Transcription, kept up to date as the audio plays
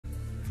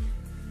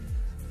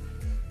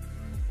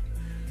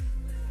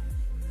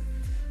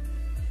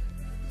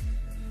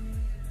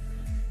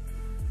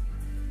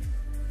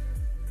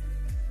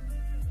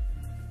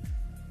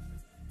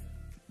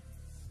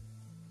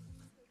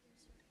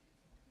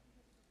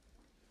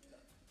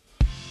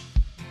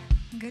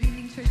Good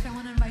evening, church. I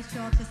want to invite you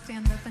all to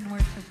stand up and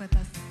worship with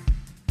us.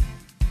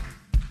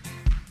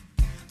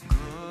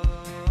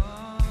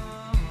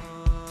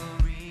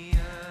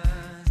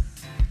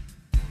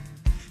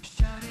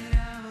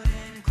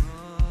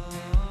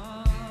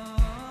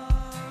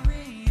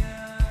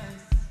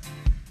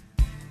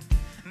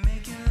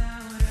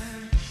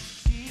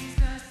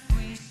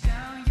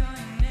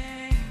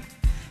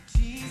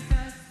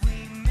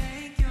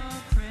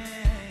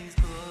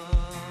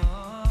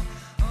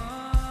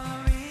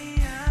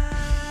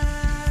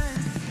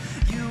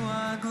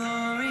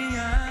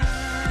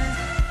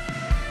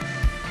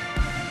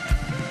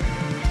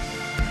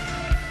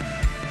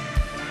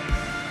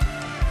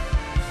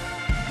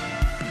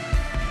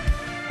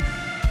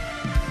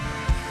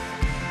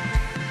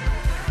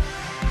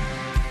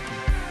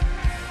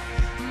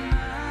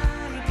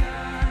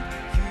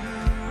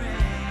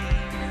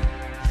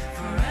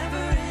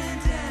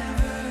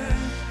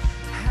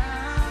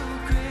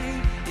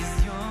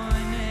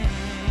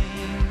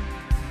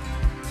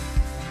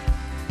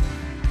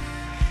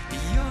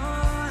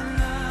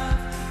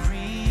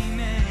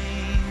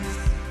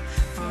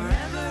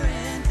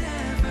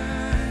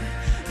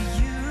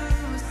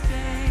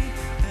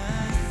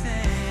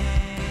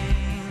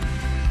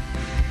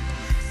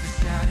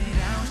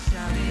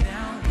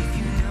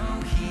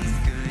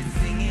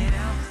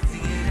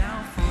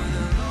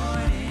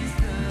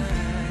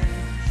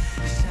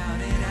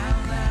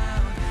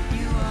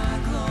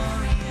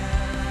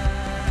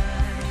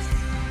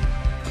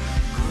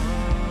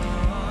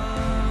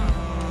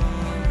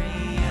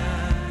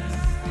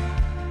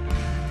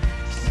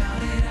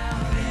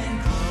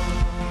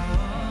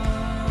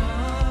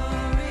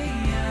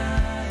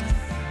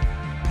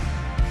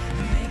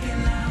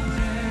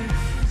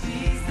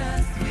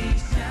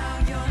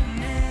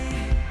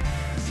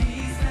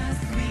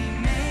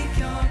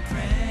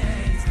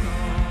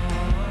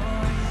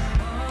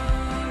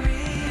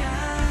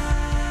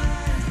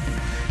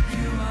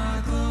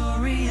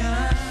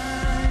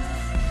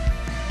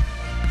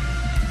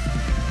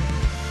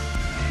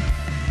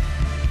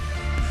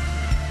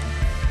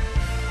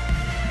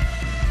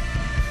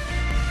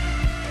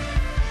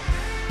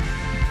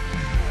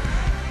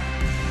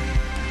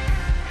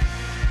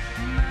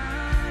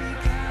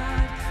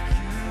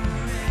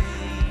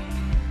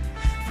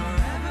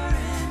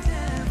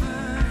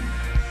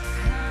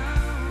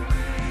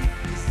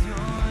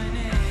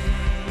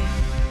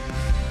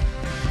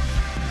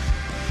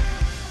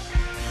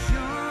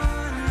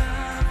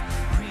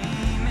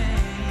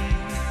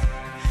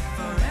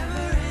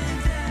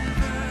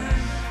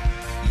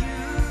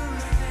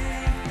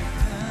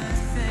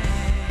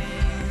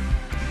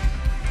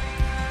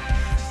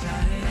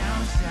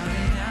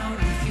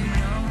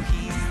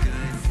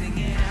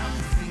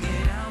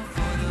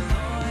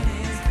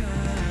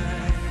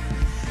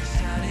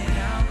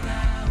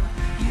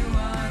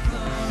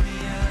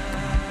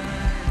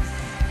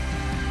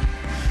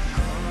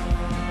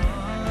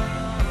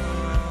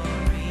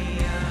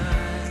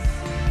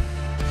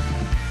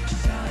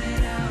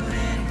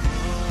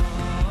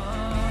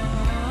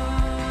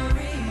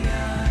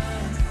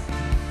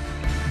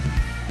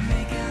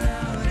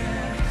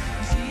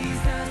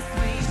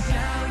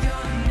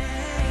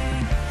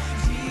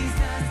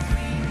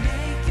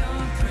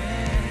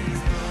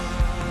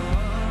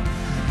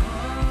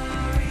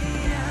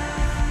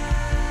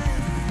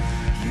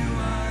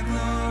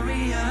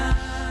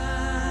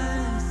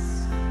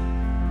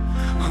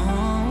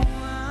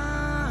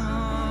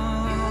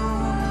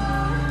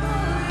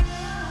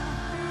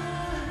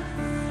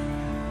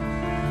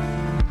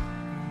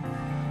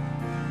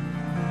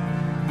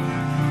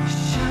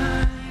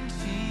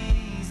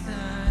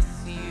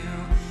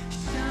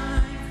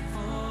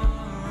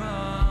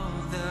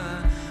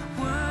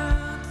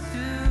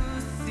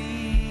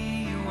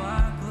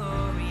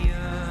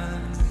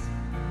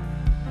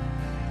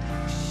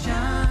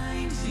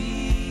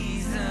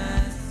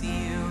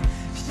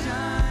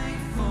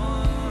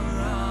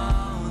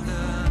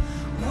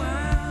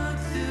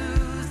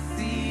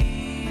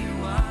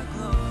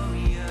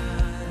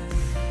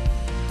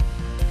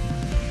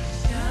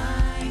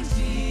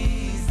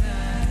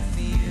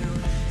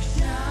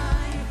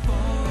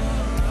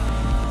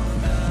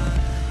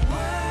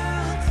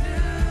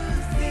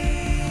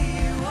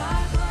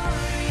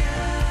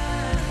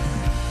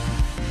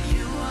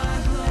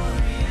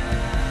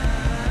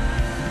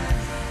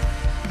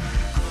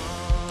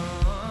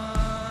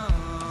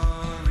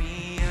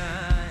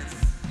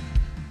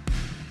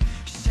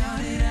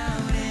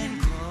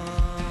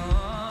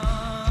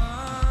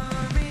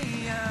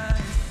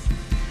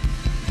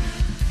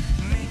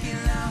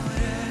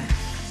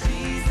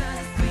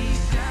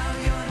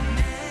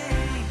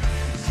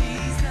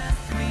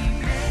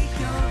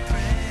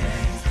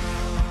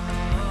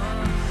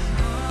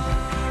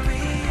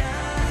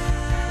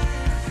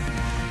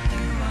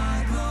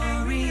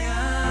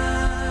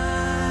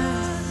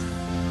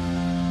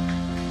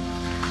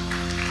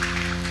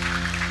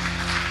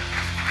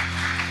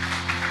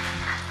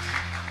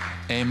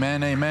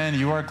 Amen, amen.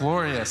 You are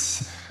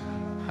glorious.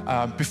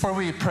 Before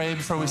we pray,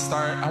 before we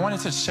start, I wanted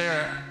to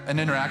share an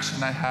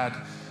interaction I had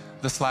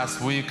this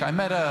last week, I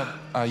met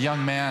a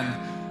young man,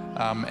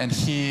 and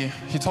he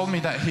told me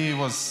that he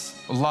was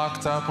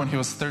locked up when he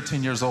was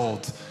 13 years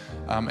old,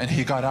 and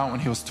he got out when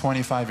he was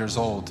 25 years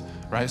old,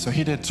 right? So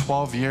he did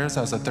 12 years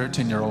as a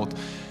 13-year-old.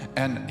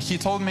 And he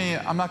told me,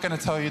 I'm not going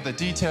to tell you the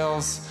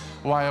details,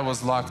 why I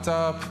was locked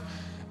up.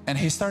 And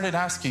he started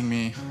asking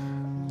me,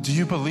 do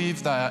you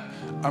believe that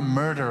a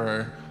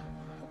murderer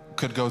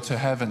could go to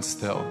heaven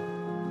still?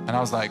 And I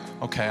was like,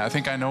 okay, I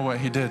think I know what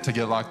he did to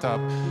get locked up.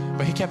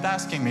 But he kept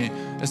asking me,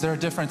 is there a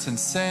difference in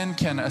sin?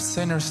 Can a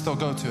sinner still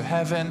go to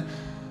heaven?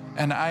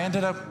 And I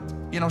ended up,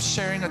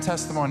 sharing a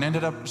testimony,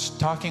 ended up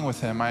talking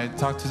with him. I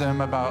talked to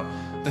him about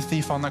the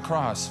thief on the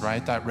cross,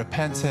 right? That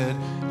repented.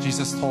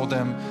 Jesus told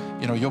him,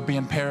 you'll be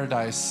in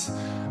paradise.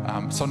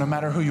 So no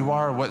matter who you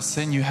are, what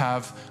sin you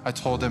have, I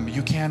told him,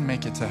 you can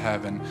make it to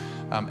heaven.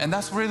 And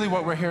that's really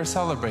what we're here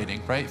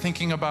celebrating, right?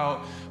 Thinking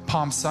about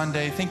Palm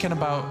Sunday, thinking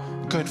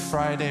about Good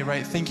Friday,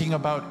 right? Thinking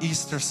about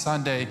Easter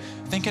Sunday,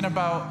 thinking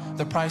about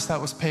the price that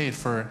was paid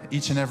for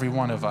each and every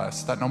one of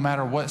us, that no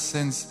matter what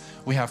sins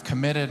we have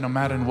committed, no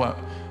matter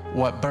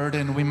what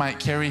burden we might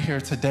carry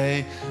here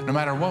today, no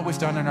matter what we've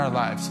done in our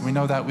lives, we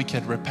know that we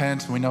could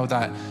repent. We know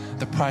that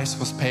the price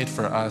was paid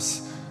for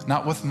us,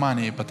 not with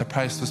money, but the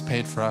price was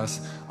paid for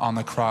us on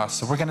the cross.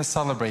 So we're going to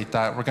celebrate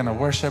that. We're going to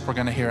worship. We're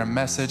going to hear a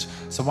message.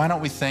 So why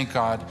don't we thank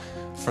God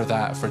for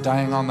that, for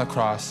dying on the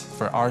cross,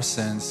 for our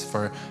sins,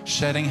 for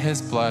shedding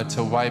his blood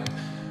to wipe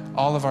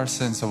all of our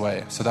sins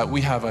away so that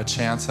we have a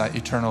chance at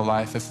eternal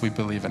life if we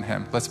believe in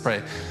him. Let's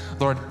pray.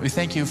 Lord, we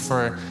thank you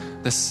for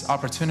this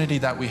opportunity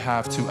that we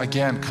have to,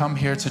 again, come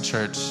here to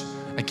church,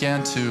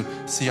 again, to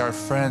see our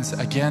friends,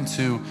 again,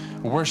 to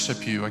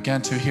worship you,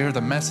 again, to hear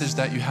the message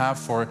that you have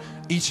for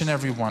each and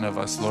every one of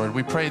us, Lord.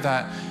 We pray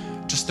that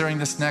just during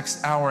this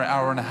next hour,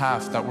 hour and a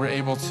half, that we're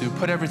able to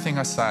put everything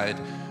aside.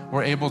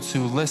 We're able to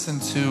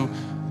listen to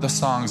the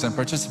songs and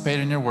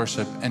participate in your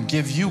worship and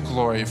give you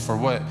glory for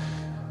what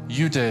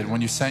you did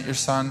when you sent your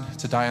son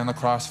to die on the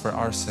cross for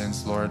our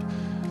sins, Lord.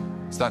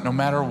 So that no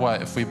matter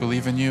what, if we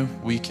believe in you,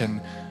 we can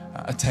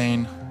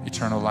attain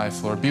eternal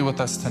life, Lord. Be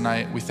with us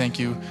tonight. We thank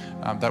you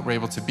that we're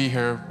able to be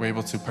here. We're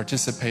able to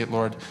participate,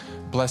 Lord.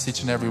 Bless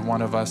each and every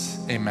one of us.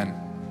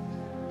 Amen.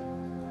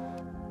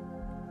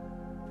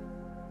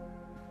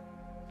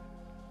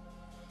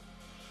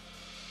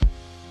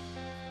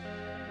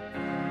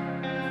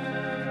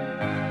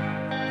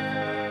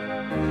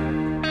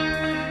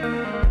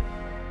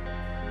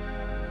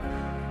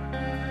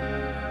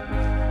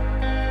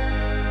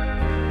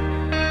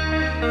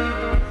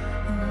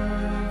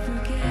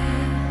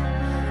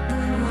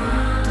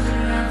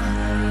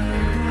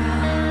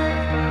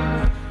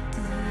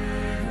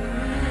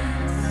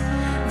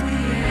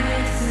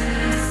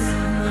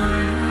 So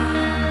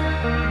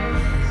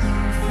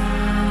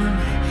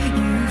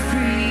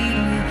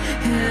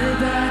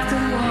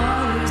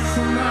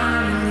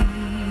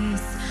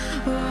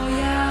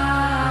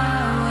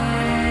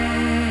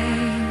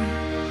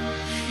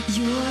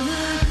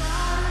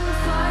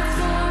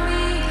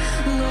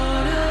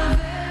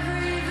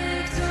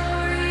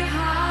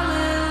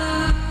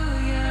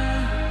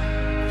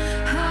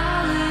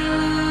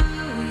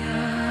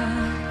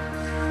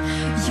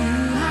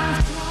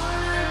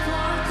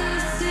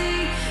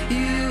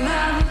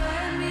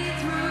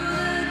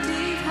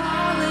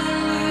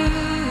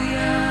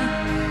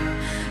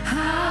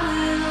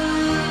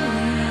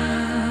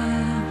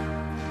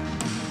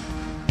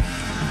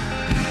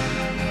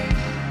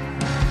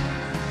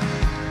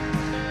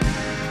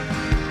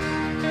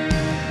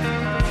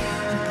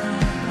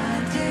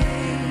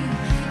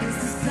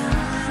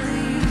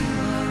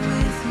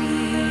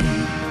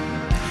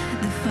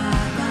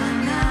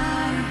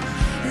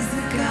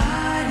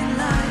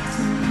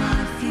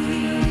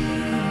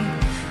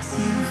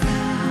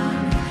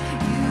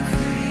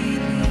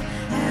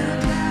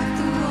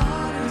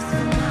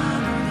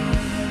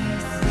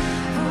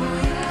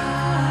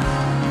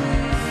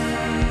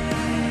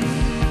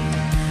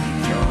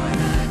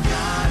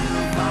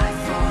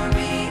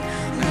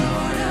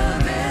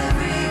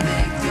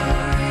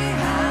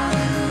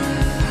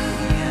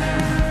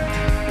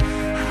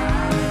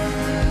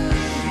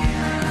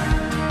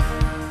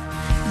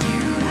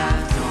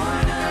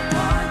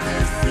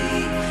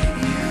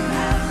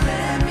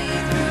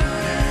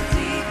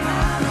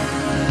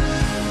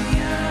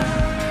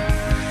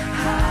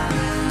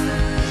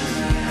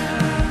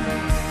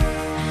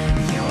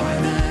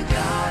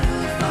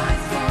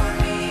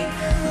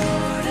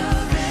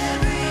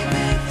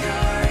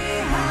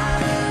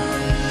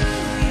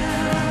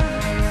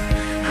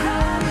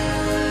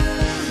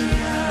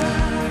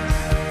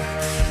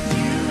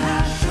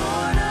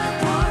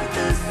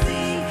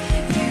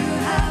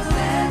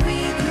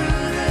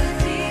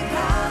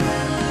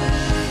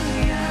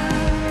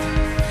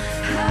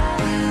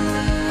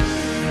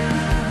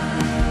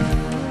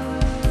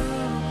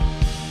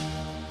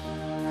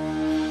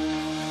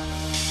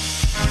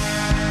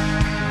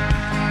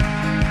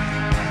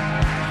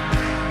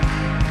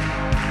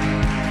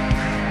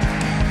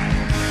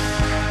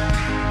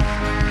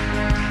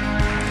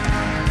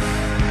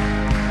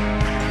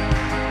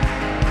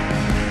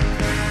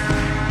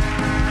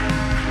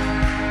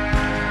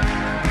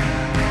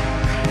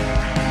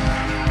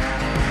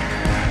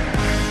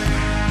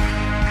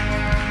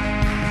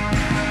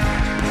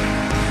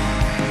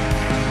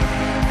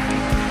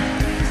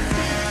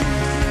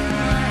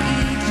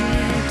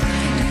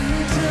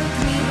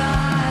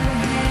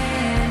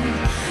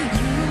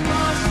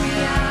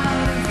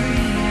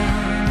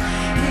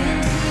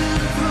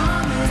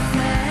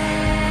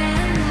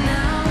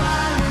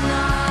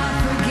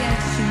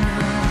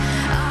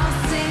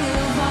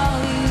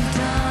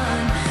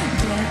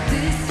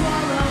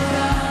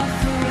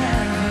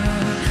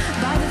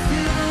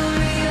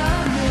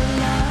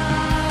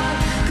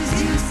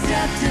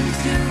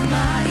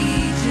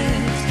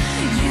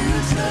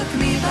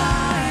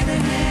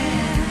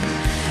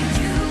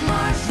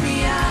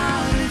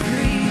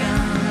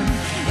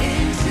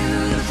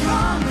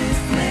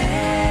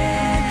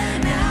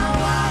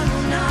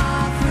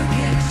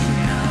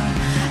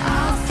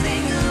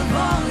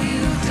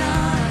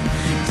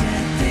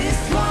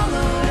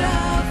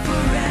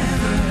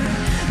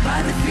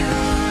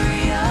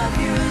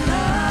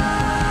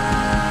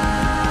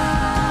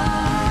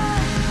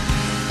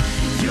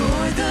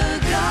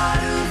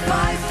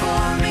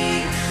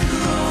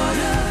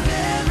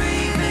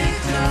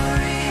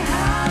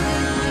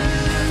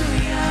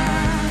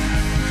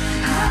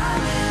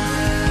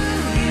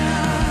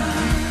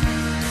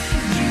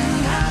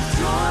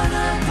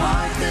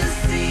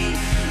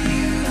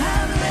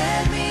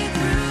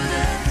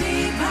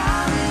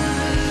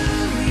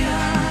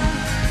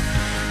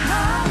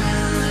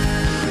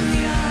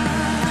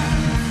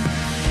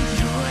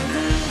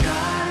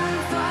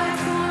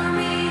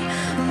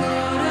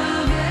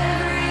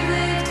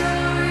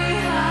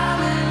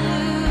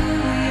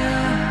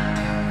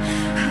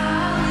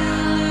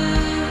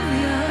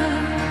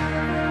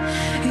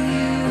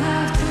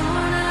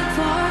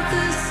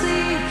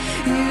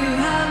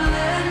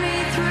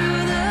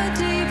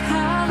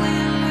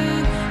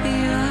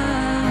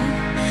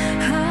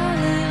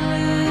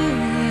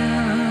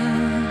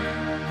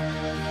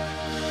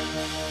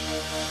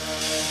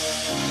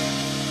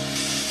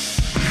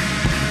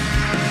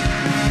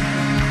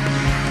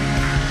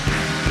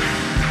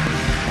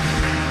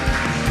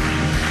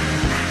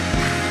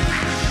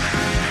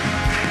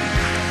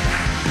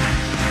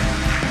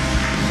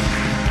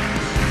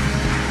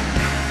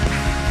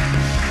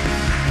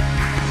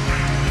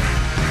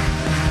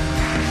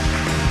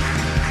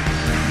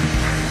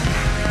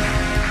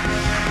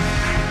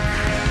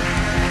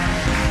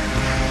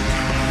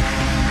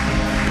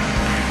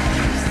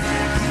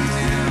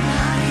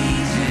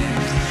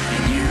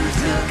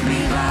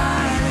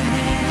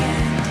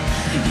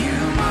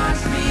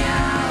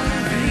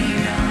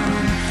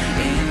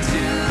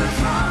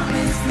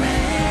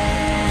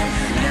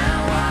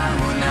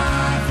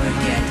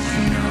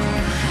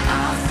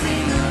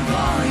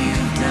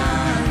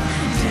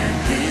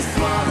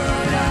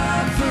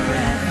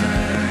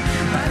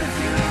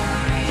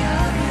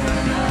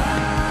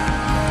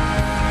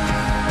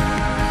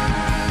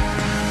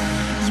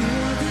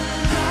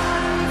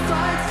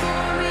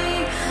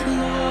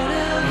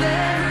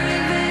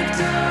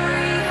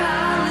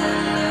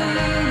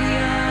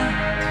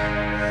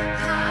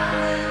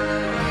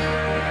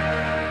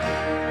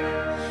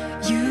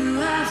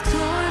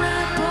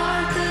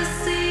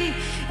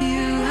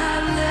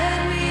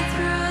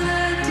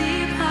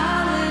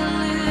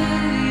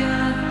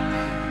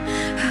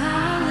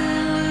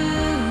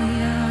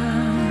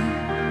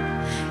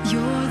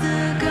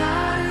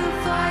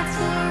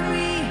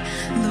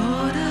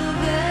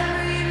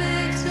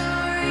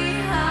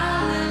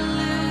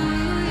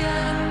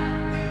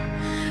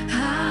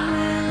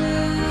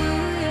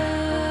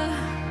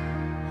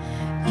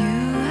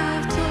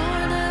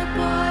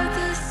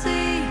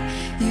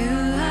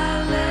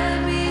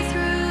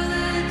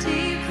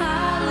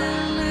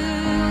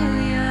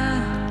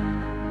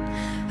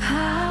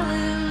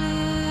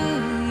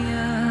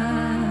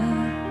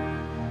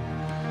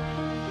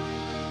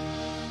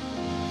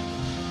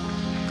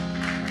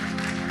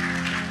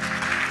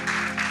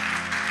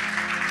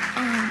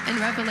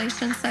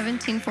Revelation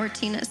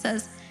 17:14, it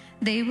says,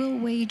 "They will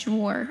wage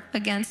war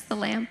against the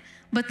Lamb,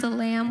 but the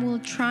Lamb will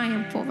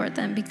triumph over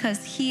them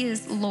because he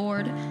is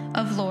Lord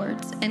of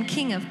lords and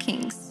King of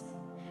kings.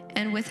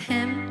 And with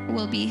him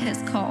will be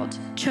his called,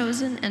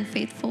 chosen, and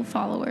faithful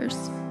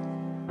followers."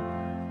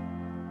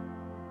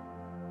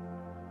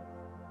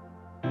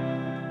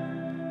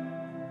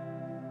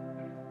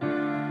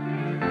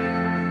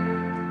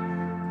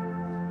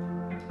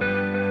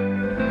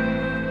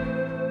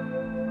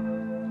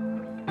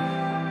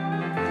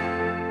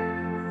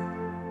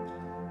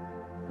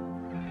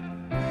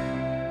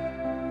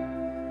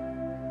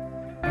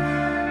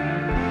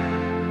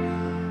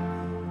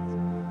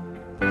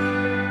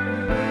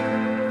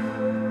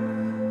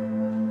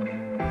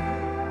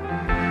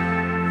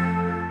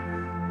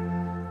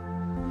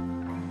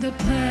 The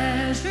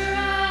pleasure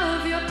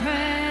of your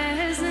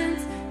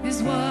presence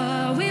is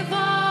what we've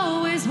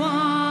always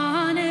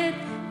wanted.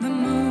 The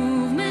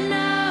movement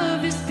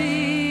of your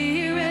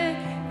spirit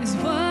is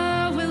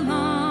what we're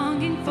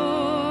longing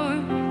for.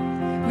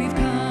 We've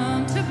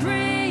come to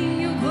bring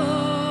you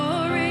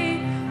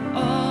glory,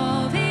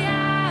 all the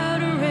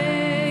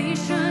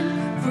adoration,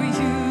 for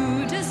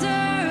you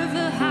deserve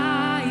the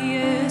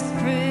highest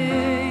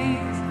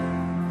praise.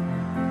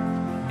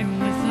 And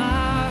with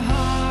our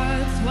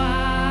hearts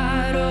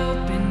wide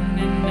open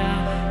and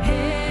our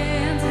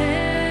hands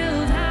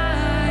held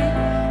high,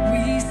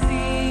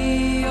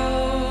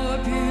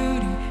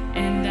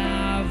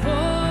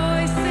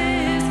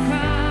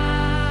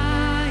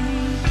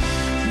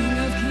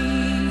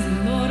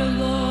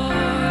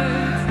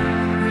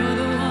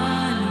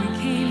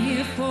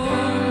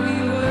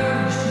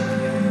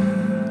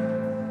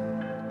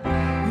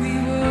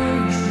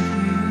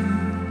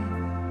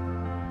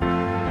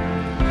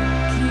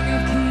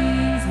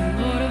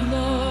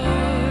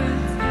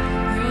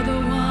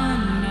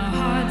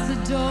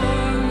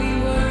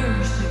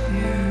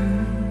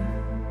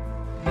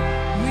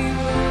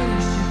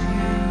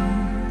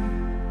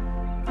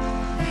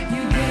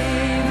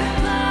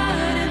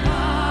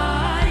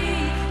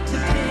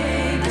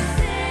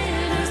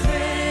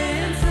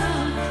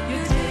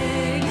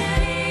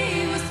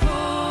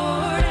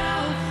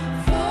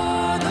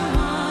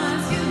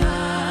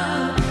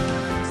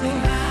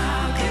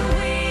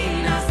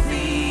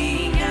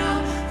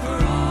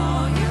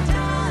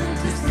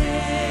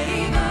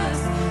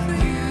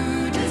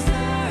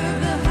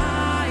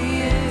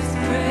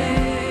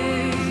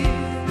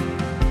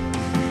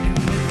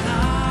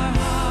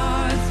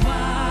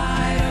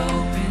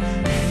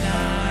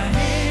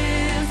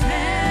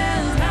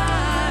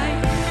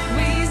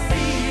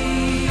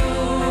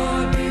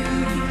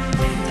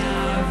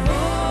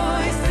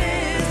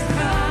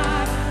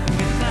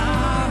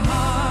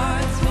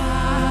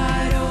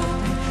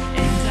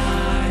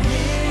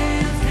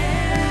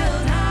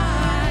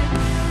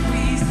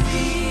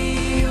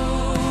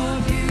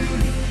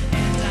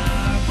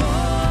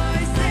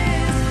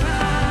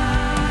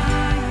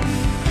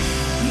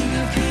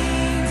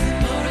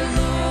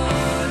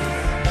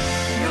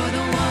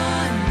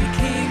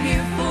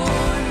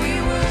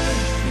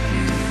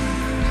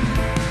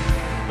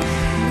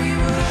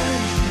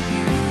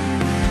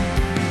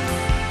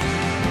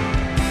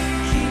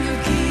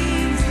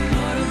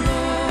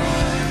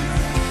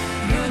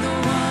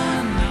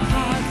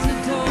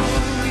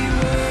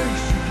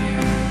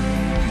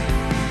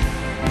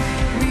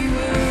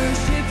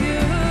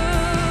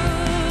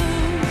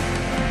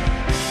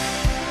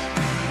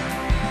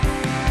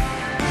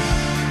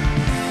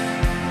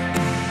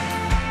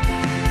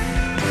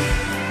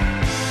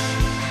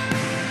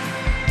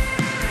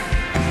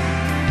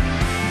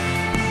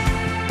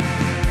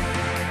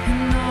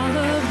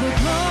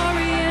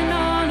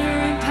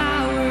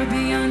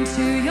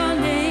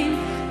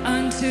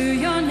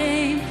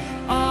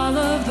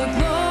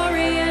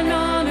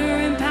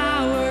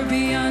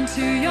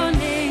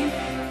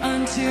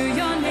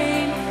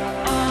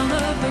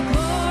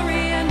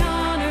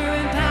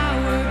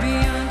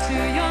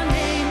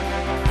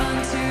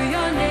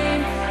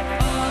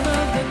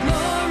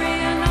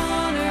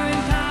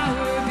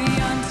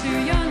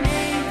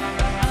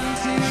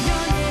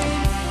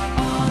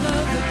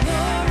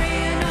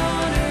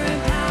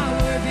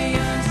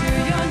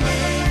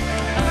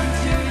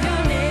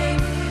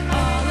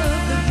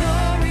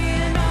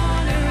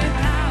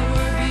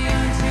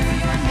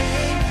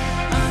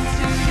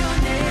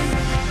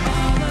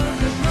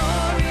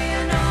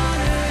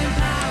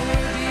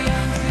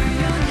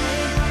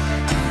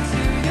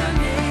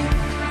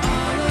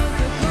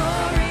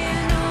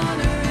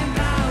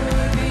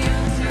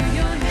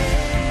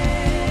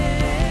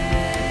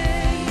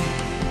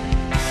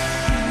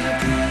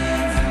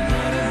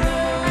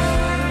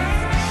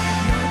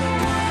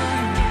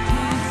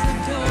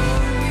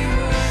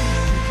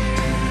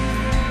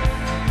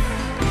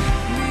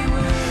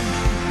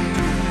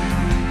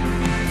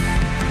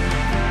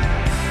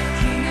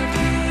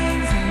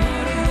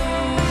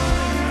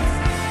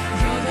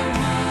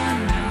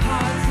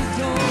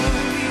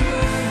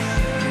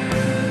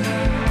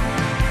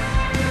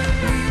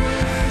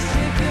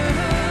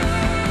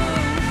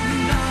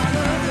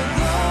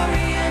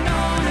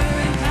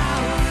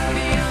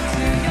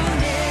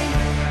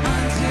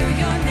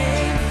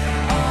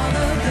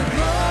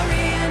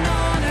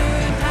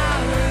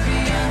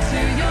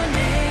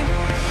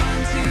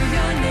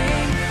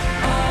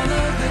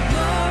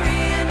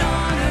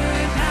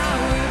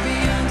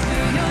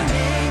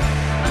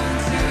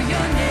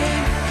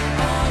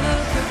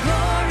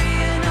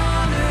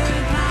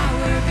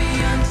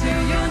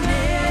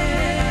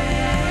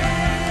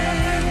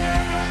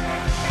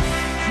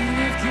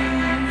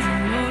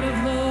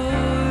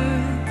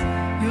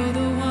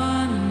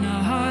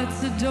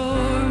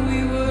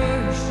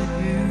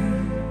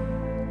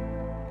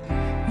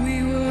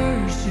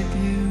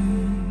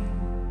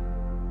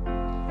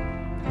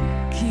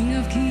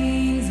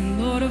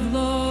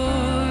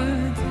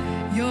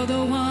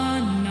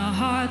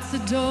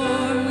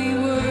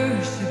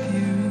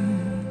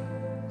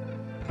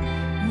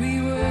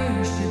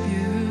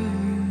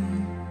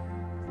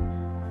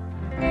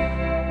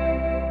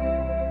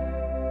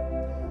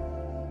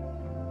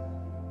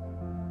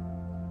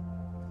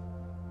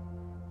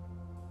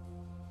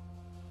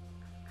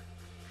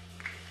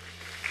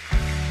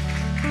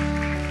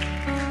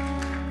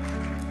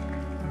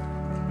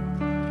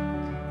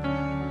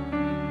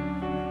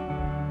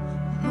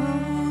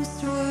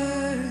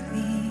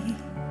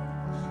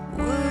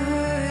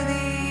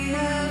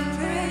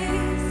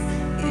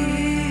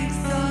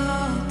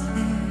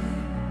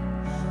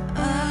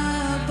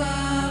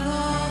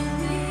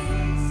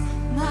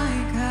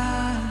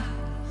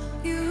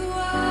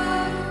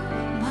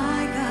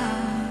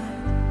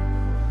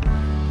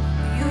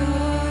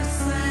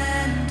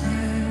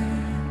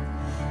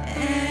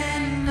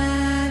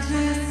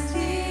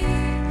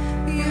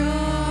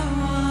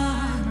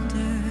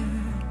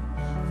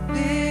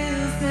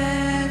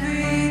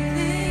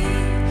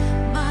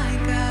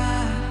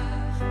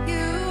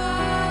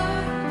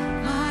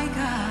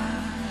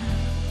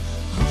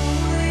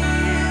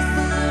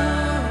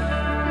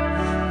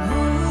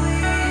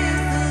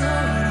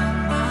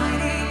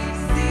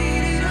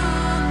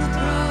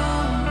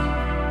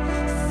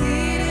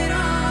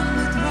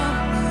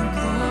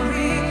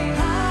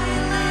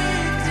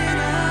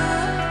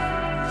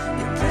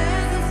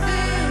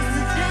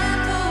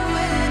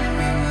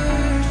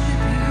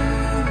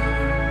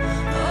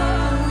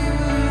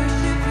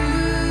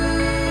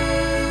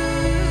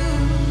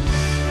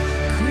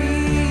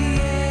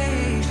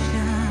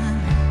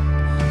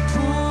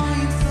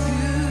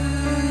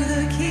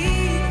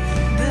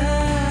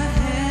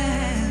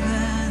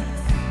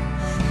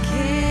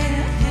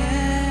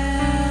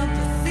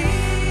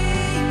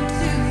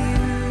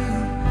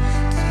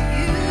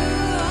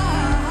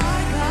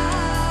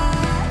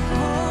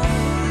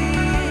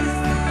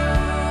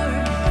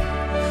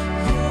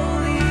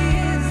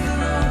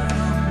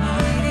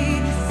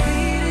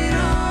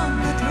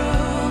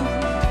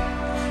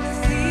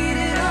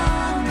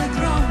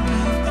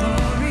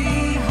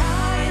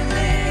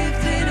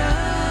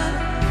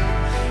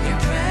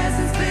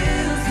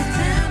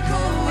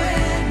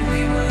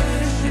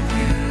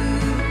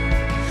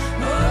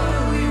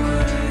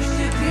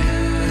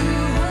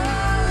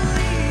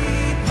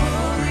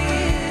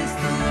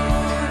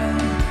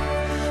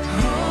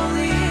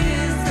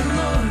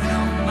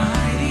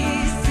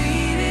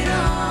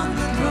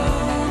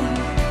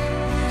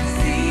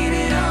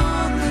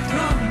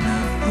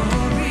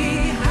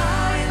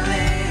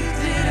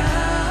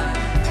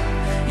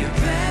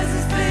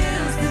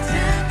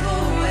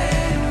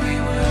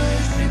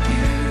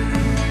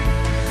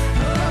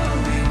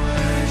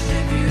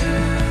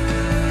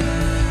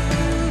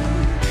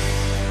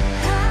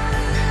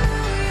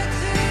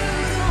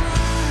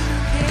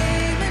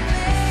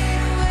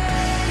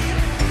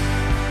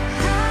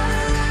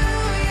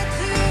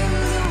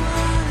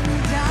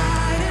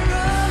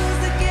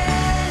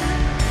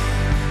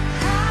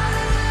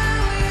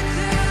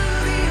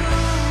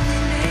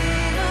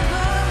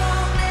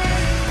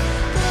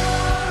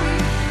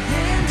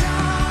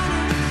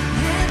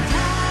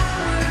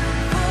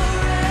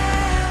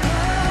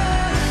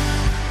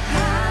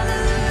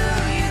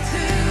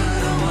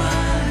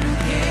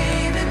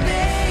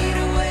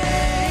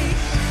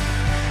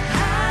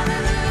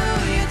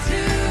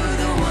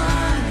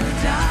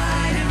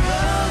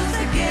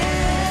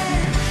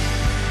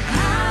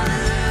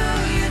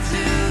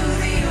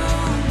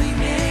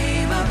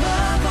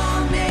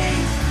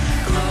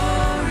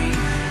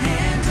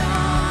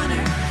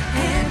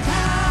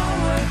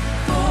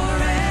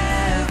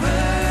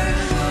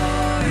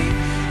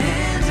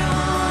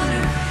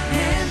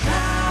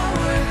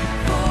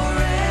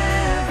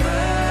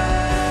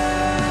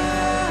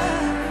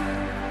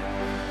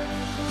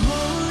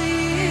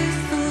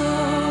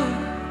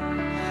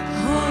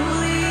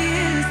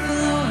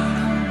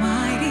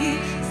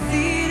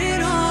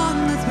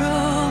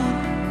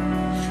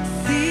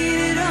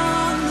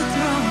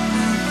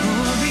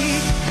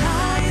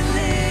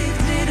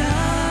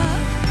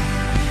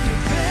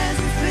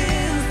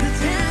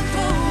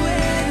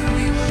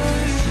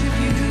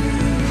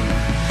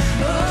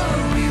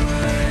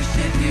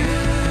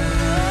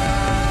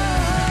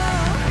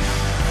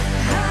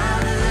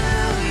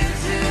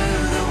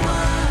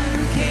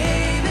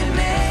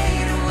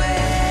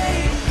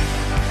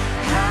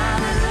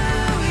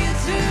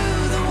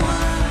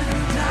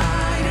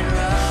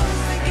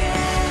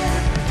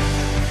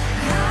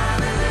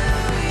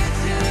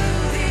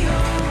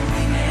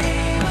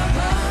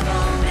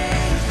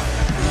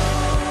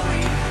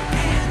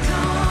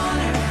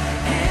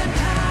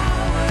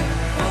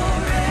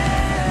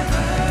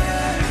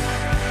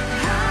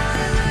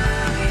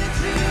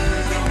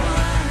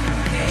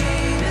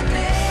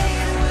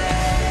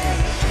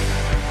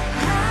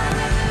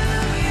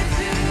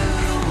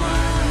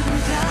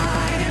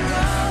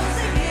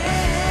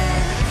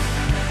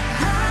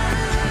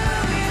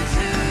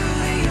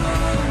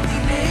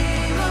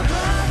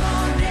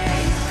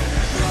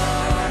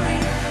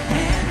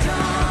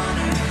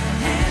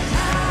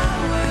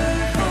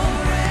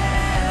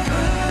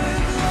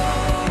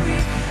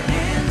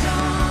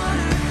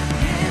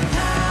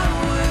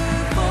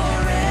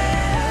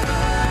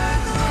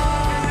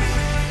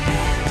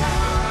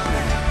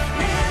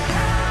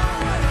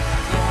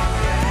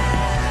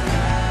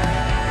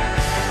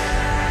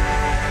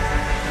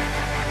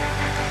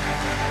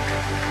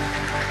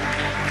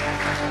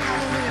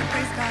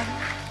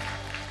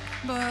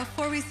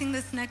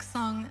 next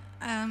song,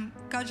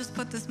 God just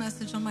put this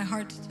message on my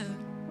heart to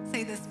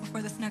say this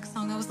before this next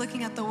song. I was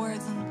looking at the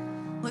words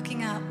and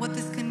looking at what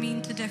this can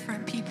mean to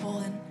different people.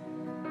 And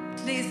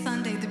today is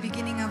Sunday, the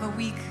beginning of a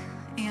week.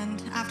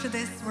 And after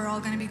this, we're all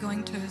going to be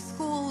going to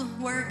school,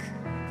 work,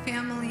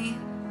 family,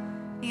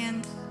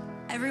 and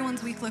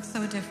everyone's week looks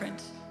so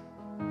different.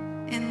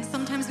 And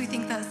sometimes we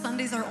think that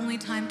Sundays are only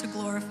time to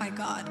glorify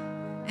God.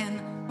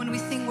 And when we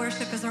sing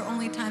worship is our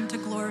only time to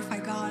glorify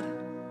God.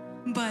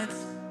 But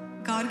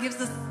God gives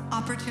us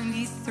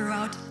opportunities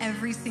throughout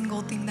every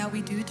single thing that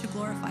we do to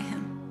glorify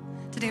Him.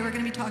 Today we're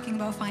going to be talking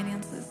about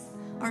finances.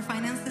 Our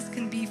finances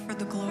can be for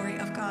the glory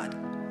of God.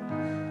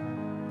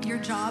 Your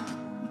job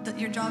that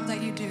you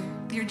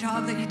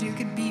do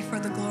could be for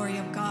the glory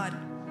of God.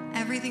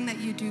 Everything that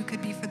you do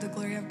could be for the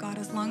glory of God,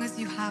 as long as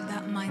you have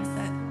that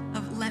mindset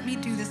of, let me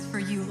do this for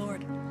you,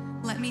 Lord.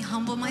 Let me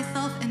humble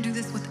myself and do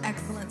this with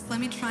excellence. Let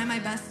me try my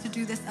best to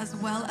do this as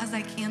well as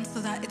I can, so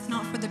that it's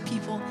not for the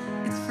people,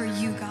 it's for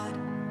you, God.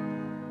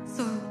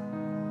 So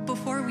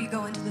before we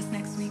go into this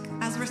next week,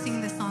 as we're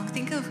singing this song,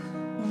 think of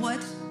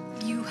what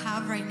you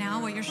have right now,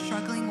 what you're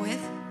struggling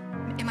with.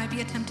 It might be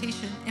a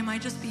temptation. It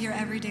might just be your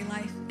everyday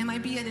life. It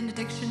might be an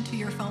addiction to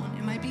your phone.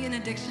 It might be an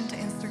addiction to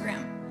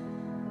Instagram.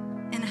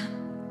 And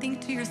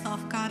think to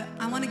yourself, God,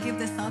 I want to give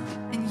this up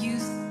and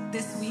use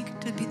this week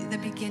to be the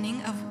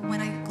beginning of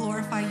when I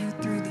glorify you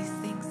through these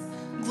things.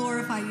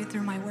 Glorify you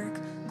through my work.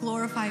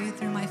 Glorify you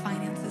through my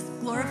finances.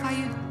 Glorify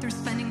you through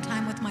spending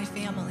time with my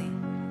family.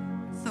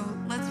 So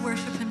let's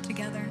worship Him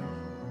together.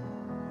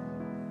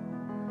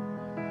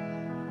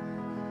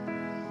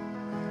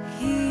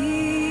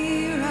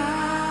 Here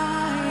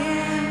I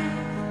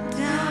am,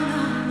 down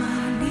on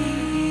my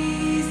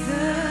knees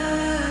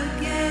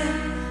again,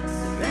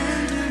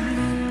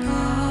 surrendering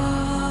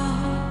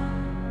all,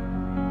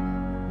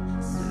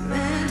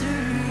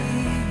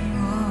 surrendering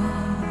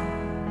all.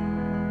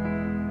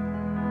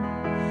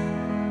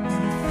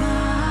 And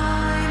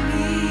find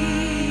me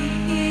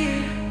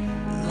here,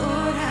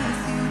 Lord, as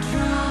you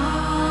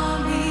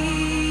draw me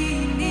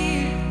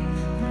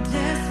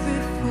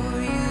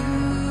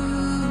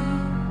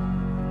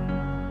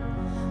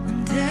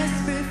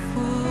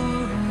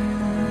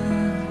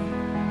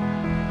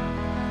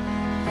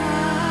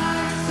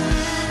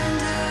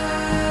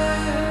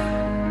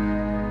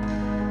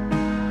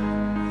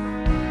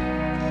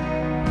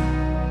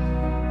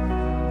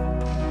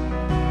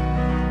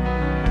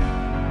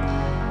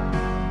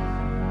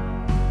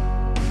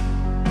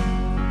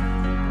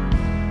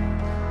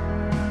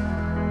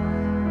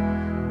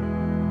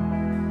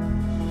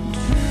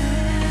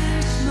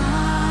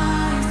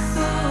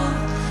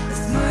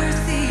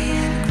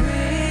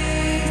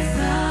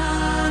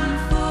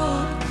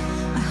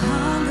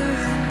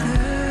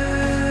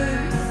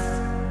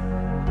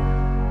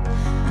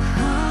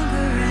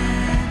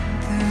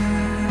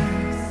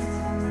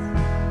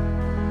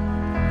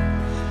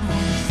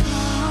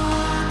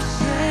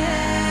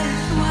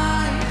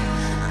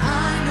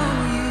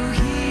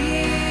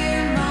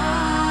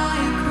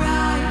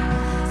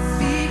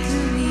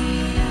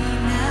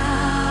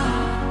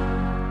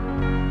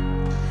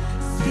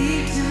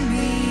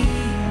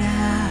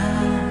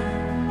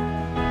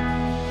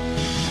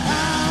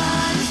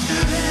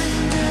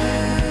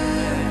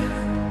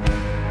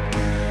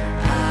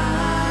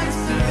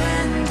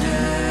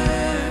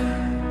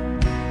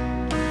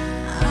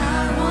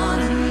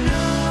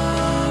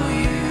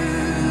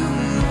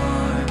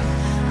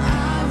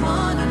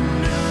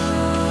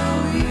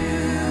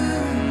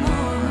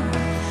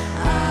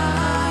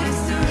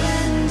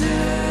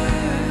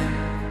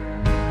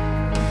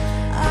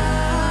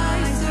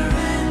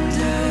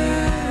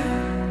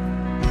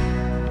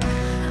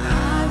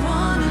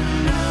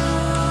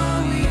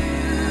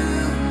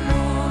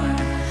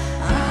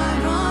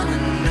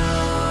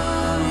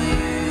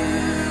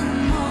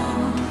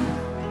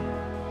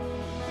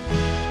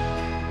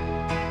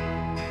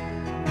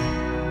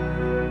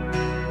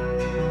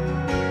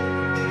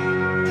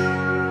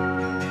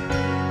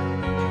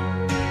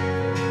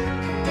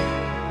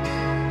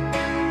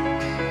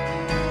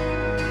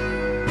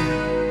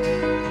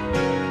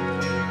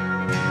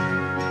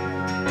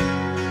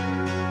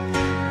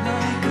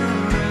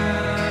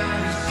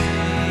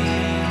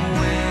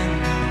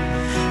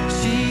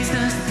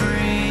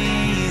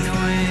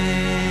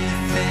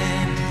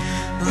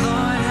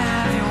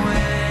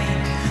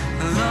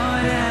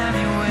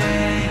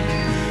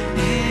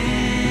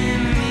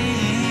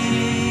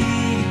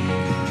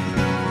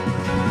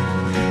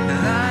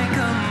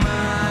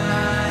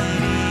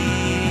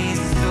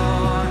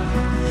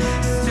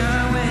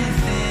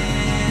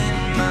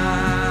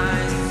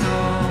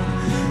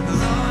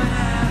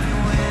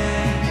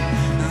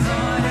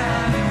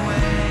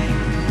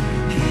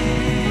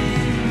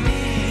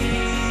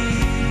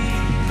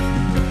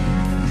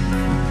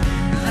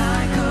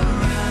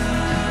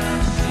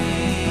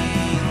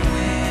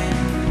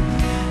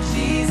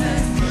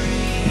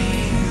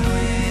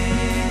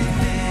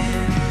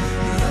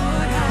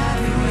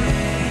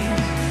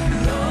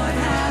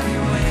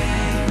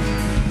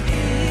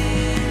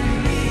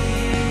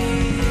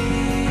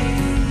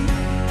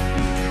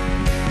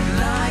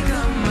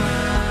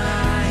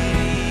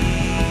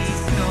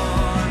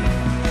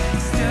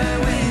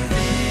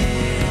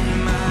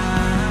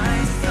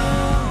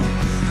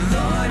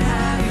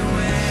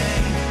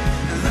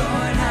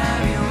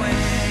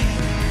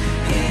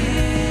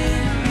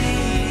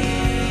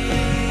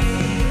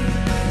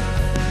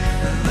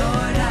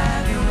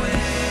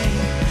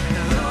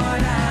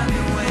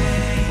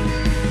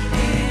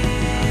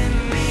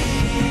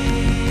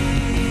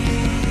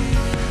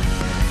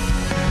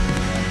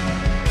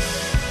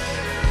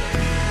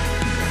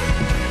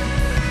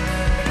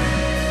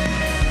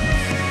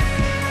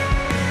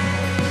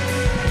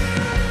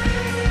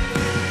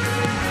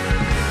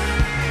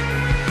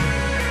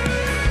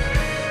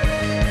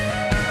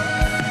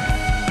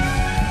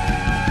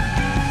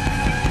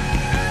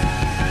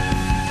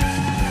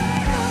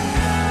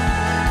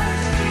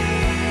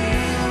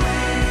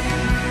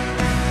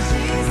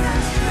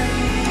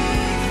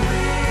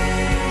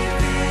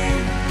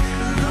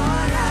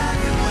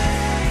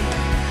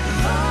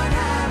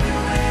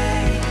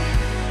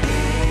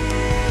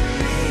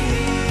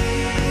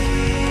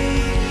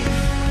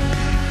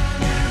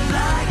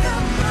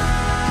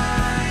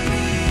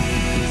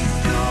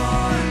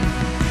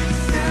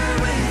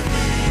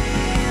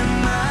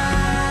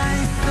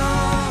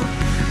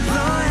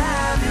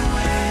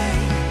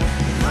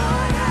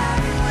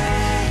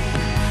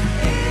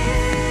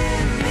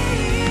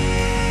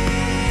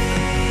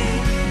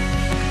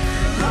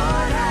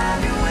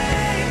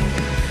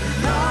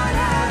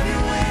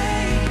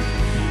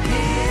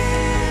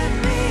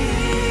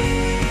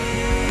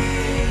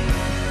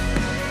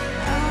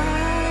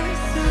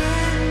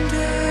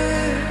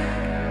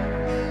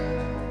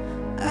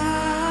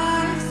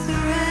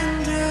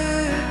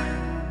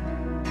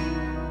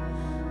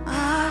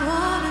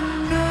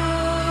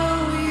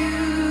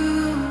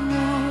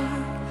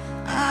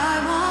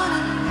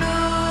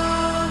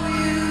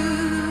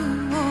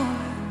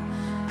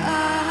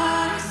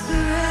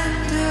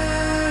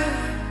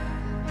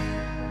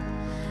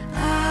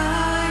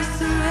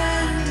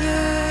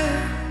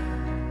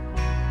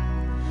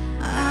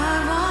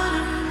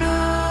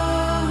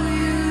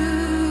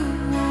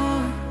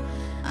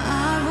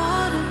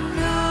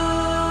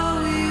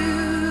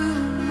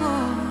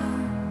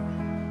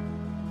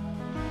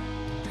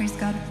Praise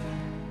God.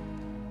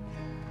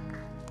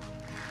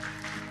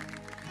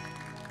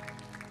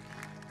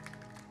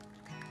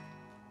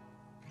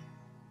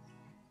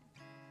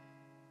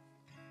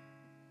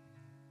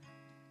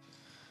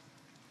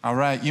 All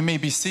right, you may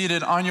be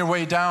seated. On your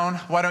way down,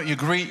 why don't you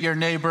greet your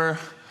neighbor,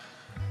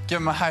 give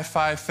them a high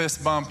five,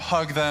 fist bump,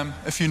 hug them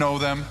if you know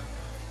them.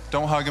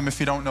 Don't hug them if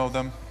you don't know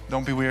them.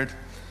 Don't be weird.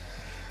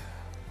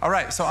 All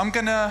right, so I'm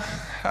gonna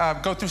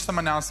go through some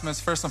announcements.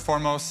 First and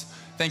foremost,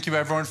 thank you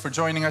everyone for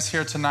joining us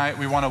here tonight.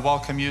 We wanna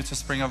welcome you to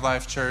Spring of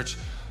Life Church,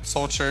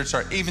 Soul Church,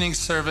 our evening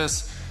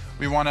service.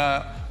 We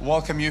wanna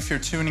welcome you if you're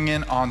tuning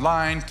in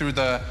online through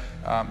the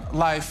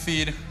live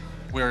feed.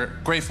 We're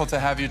grateful to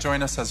have you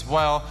join us as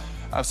well.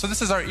 So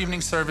this is our evening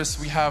service.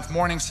 We have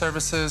morning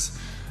services.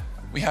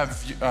 We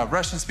have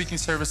Russian-speaking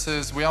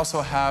services. We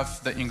also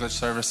have the English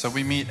service. So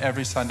we meet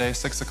every Sunday,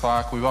 6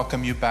 o'clock. We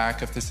welcome you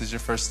back if this is your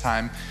first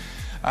time.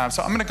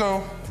 So I'm going to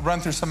go run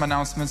through some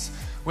announcements.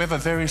 We have a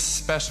very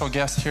special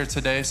guest here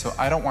today, so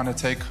I don't want to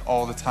take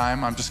all the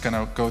time. I'm just going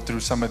to go through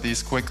some of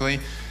these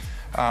quickly.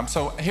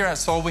 So here at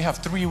Soul, we have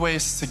 3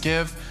 ways to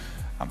give.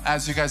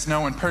 As you guys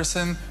know, in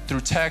person,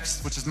 through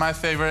text, which is my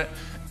favorite,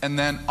 and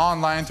then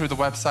online through the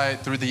website,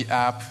 through the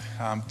app,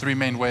 3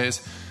 main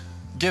ways.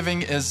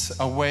 Giving is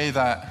a way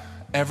that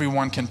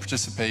everyone can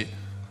participate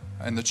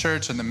in the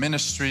church and the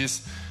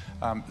ministries.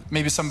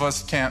 Maybe some of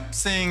us can't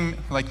sing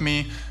like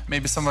me.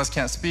 Maybe some of us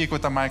can't speak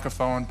with a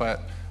microphone,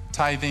 but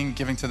tithing,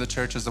 giving to the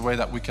church is the way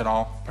that we could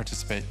all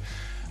participate.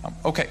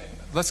 Okay,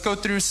 let's go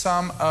through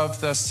some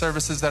of the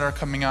services that are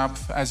coming up.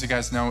 As you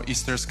guys know,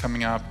 Easter's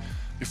coming up.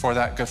 Before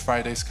that, Good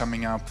Friday's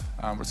coming up.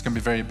 It's gonna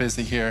be very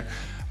busy here.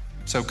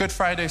 So Good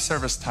Friday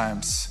service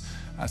times.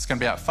 It's gonna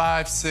be at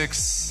 5, 6,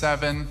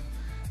 7,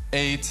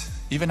 8,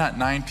 even at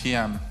 9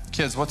 p.m.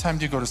 Kids, what time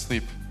do you go to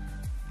sleep?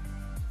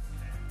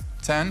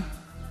 10?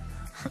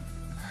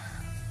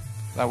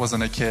 That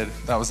wasn't a kid,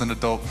 that was an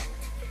adult.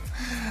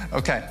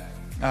 Okay,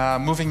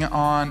 moving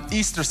on,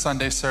 Easter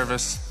Sunday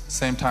service,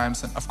 same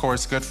times. And of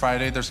course, Good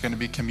Friday, there's gonna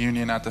be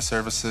communion at the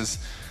services.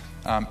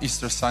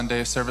 Easter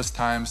Sunday service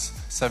times,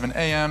 7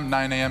 a.m.,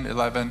 9 a.m.,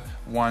 11,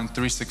 1,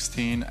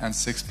 3:16, and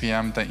 6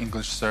 p.m., the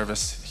English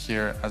service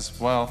here as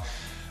well.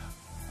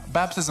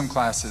 Baptism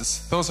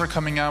classes, those are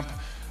coming up.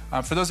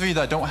 For those of you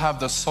that don't have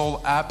the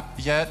Soul app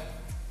yet,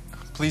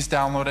 please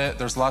download it.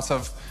 There's lots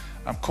of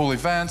cool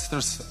events.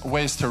 There's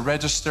ways to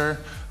register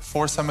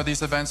for some of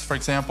these events. For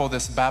example,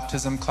 this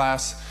baptism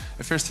class.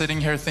 If you're sitting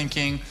here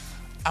thinking,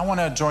 I want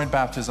to join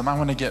baptism, I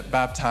want to get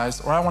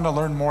baptized, or I want to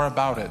learn more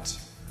about it,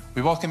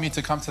 we welcome you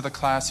to come to the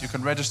class. You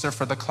can register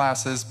for the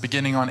classes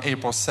beginning on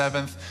April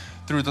 7th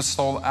through the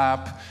Soul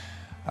app.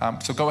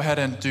 So go ahead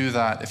and do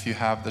that if you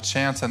have the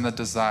chance and the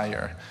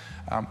desire.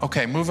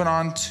 Okay, moving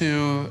on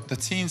to the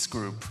teens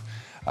group.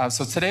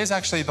 So today is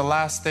actually the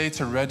last day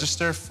to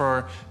register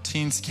for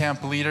Teens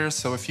Camp leaders.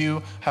 So if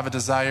you have a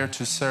desire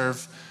to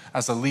serve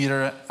as a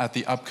leader at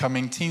the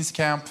upcoming Teens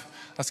Camp,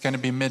 that's going to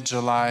be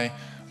mid-July,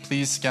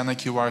 please scan the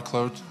QR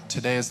code.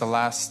 Today is the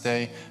last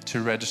day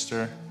to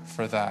register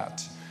for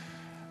that.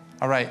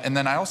 All right, and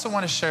then I also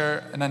want to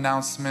share an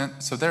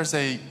announcement. So there's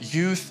a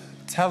youth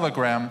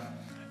Telegram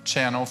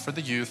channel for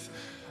the youth.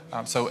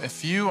 So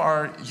if you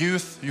are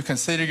youth, you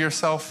consider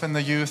yourself in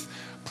the youth,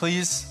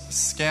 please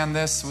scan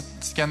this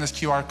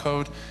QR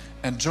code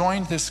and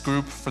join this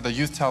group for the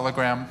youth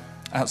Telegram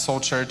at Soul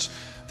Church.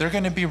 They're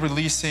going to be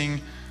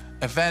releasing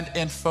event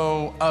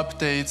info,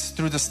 updates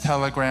through this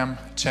Telegram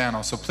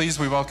channel. So please,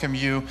 we welcome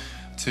you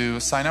to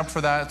sign up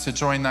for that, to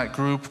join that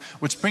group,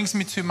 which brings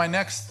me to my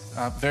next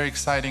very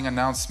exciting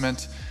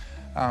announcement.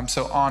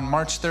 So on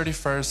March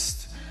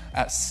 31st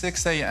at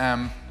 6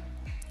 a.m.,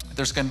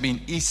 there's going to be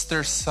an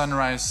Easter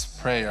sunrise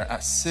prayer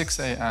at 6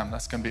 a.m.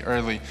 That's going to be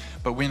early.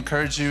 But we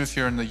encourage you, if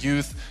you're in the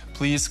youth,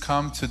 please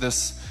come to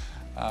this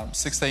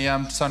 6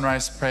 a.m.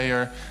 sunrise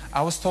prayer.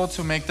 I was told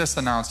to make this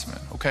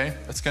announcement, okay?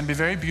 It's going to be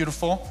very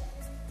beautiful.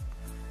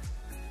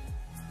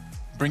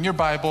 Bring your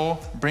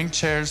Bible, bring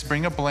chairs,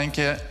 bring a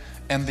blanket,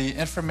 and the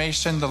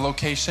information, the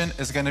location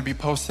is going to be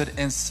posted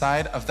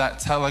inside of that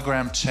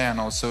Telegram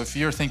channel. So if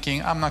you're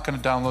thinking, I'm not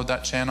going to download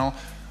that channel,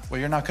 well,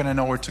 you're not going to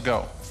know where to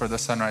go for the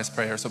sunrise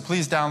prayer. So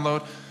please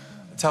download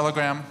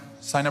Telegram,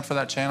 sign up for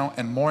that channel,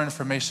 and more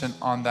information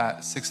on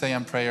that 6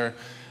 a.m. prayer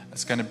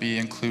is going to be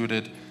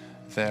included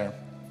there.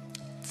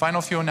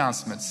 Final few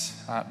announcements.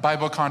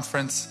 Bible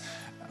conference.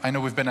 I know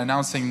we've been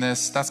announcing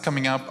this. That's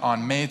coming up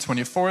on May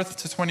 24th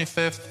to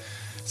 25th.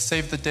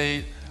 Save the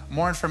date.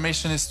 More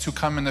information is to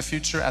come in the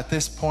future. At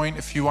this point,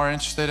 if you are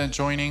interested in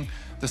joining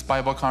this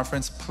Bible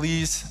conference,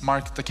 please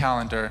mark the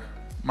calendar.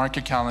 Mark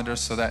your calendar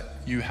so that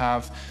you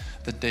have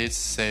the dates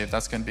saved.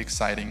 That's going to be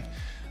exciting.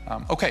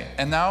 Okay,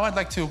 and now I'd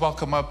like to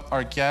welcome up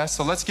our guest.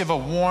 So let's give a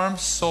warm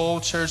Soul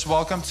Church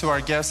welcome to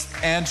our guest,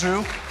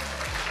 Andrew.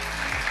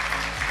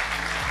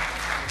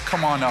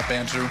 Come on up,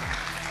 Andrew.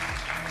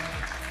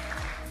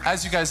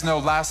 As you guys know,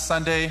 last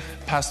Sunday,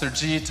 Pastor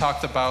G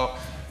talked about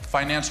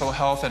financial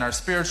health in our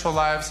spiritual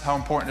lives, how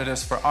important it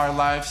is for our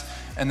lives.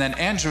 And then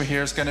Andrew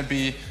here is going to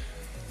be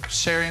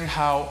sharing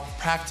how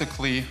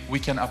practically we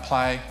can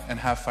apply and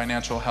have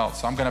financial health.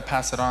 So I'm going to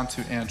pass it on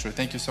to Andrew.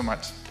 Thank you so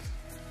much.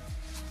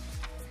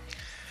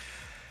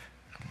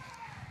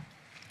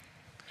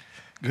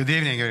 Good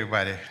evening,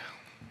 everybody.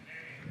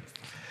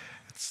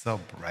 It's so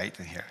bright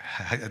in here.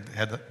 I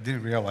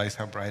didn't realize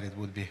how bright it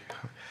would be.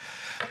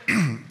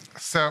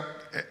 So,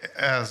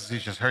 as you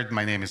just heard,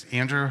 my name is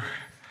Andrew.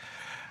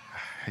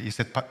 You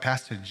said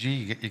Pastor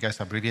G. You guys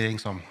are abbreviating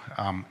some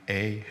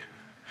A.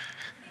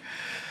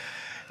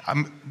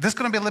 This is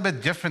going to be a little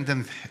bit different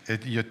than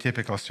your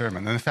typical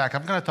sermon. In fact,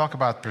 I'm going to talk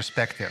about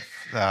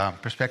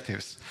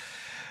perspectives.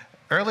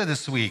 Earlier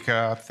this week,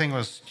 I think it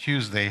was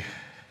Tuesday,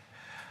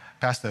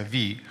 Pastor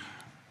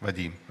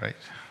Vadim, right?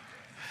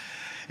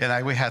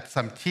 And we had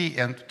some tea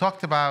and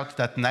talked about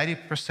that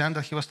 90%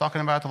 that he was talking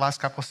about the last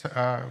couple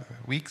of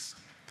weeks,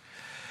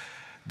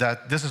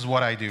 that this is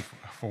what I do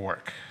for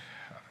work.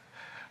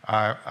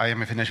 I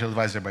am a financial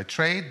advisor by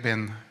trade,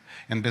 been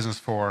in business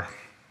for,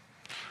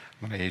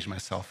 I'm going to age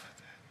myself,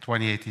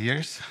 28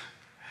 years.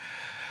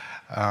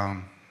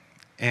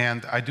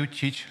 And I do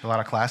teach a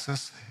lot of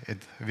classes at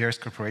various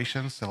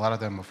corporations. A lot of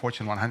them are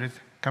Fortune 100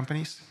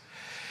 companies.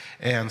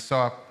 And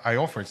so I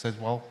offered,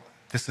 said, well,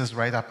 this is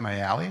right up my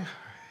alley.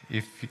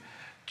 If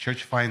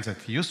church finds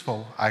it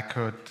useful, I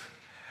could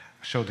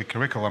show the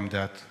curriculum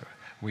that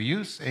we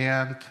use.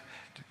 And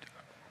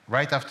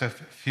right after a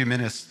few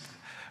minutes,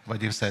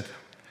 Vadim said,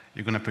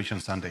 you're going to preach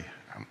on Sunday.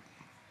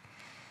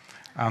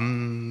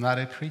 I'm not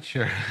a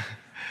preacher.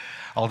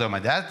 Although my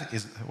dad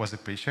was a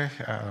preacher.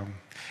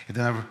 And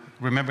then I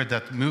remembered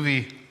that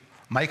movie,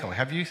 Michael.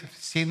 Have you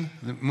seen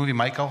the movie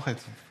Michael?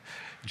 It's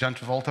John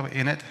Travolta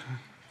in it.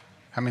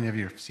 How many of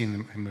you have seen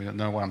the movie,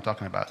 know what I'm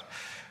talking about?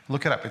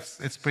 Look it up. It's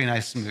a pretty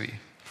nice movie.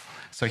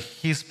 So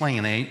he's playing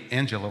an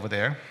angel over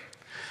there.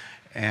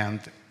 And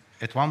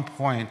at one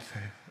point,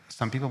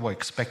 some people were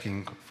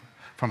expecting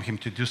from him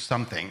to do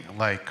something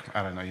like,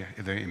 I don't know,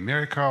 either a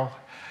miracle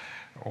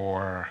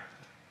or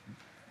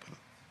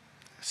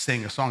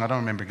sing a song. I don't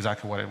remember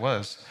exactly what it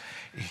was.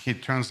 He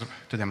turns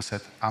to them and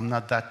said, I'm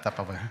not that type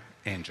of an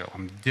angel.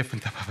 I'm a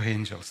different type of an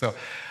angel. So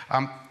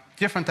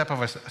different type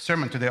of a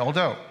sermon today.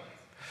 Although,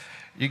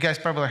 you guys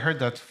probably heard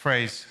that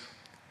phrase,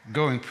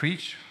 go and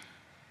preach,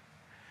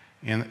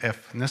 and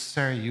if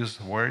necessary,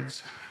 use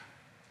words.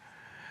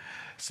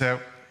 So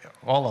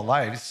all our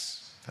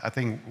lives, I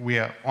think we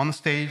are on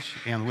stage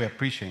and we are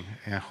preaching,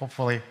 and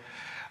hopefully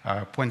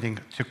pointing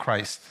to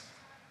Christ.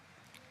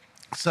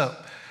 So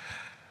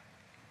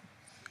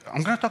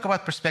I'm going to talk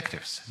about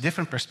perspectives,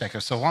 different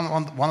perspectives. So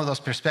one of those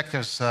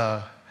perspectives,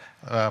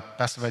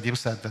 Pastor Vadim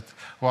said that,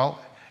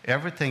 well,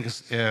 everything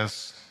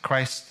is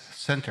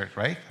Christ-centered,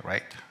 right?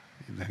 Right.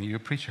 Then you're a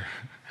preacher.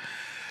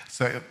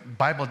 So the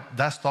Bible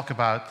does talk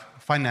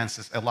about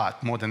finances a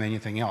lot, more than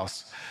anything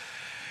else.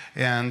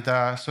 And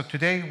so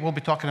today we'll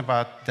be talking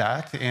about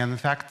that. And in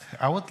fact,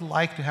 I would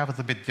like to have it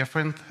a bit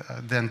different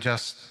than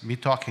just me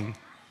talking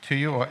to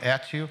you or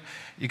at you.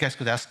 You guys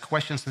could ask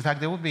questions. In fact,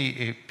 there will be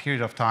a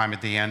period of time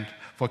at the end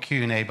for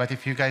Q&A. But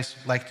if you guys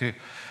like to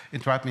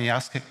interrupt me,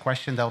 ask a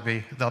question, that'll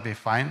be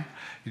fine.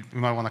 You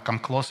might want to come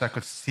closer. I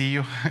could see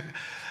you.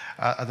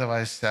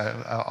 Otherwise,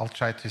 I'll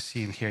try to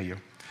see and hear you.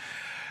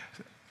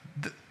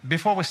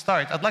 Before we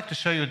start, I'd like to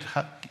show you,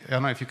 I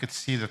don't know if you could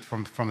see that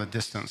from the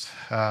distance.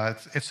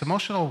 It's an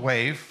emotional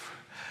wave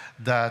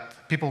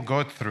that people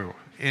go through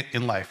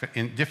in life,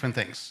 in different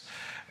things.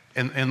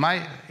 In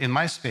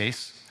my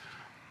space,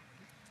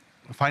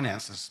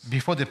 finances,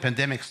 before the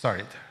pandemic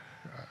started,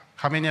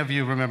 how many of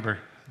you remember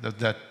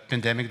that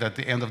pandemic, that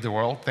the end of the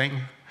world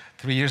thing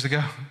 3 years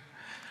ago?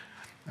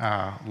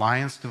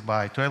 Lines to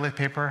buy toilet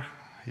paper,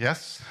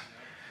 yes?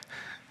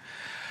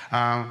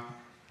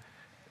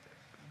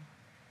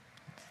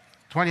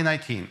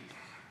 2019,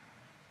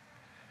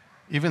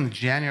 even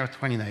January of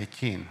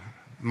 2019,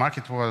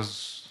 market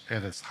was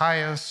at its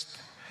highest.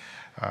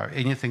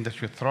 Anything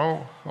that you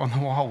throw on the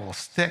wall will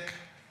stick.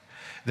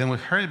 Then we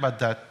heard about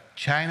that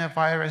China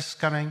virus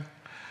coming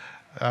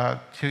to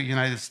the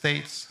United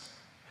States.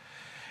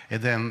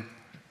 And then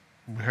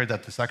we heard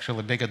that it's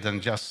actually bigger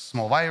than just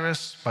small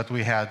virus, but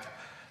we had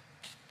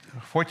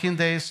 14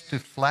 days to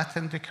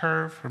flatten the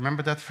curve.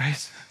 Remember that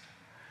phrase?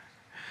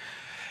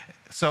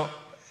 So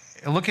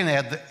looking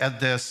at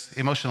this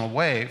emotional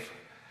wave,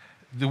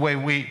 the way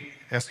we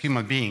as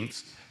human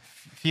beings,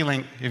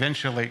 feeling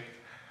eventually,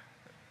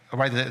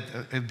 right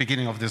at the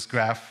beginning of this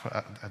graph,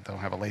 I don't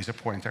have a laser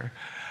pointer,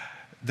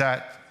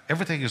 that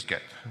everything is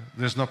good,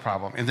 there's no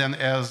problem. And then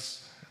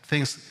as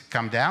things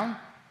come down,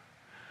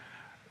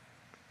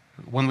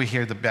 when we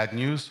hear the bad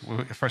news,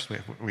 first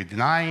we're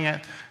denying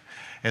it,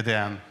 and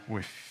then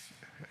we're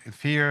in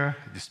fear,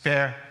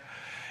 despair,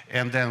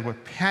 and then we're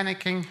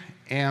panicking,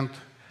 and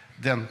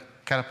then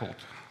catapult.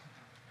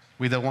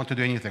 We don't want to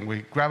do anything.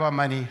 We grab our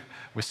money,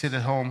 we sit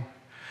at home.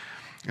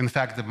 In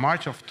fact, the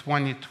March of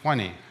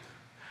 2020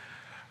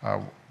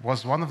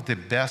 was one of the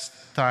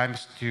best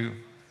times to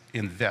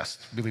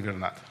invest, believe it or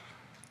not.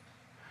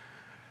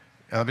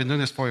 I've been doing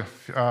this for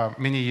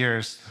many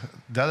years.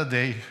 The other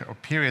day, a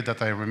period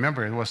that I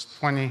remember, it was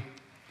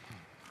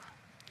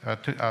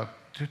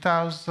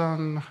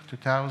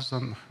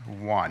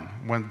 2001,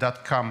 when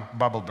dot-com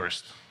bubble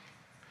burst.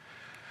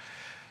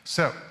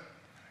 So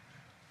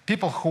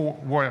people who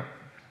were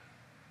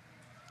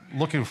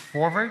looking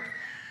forward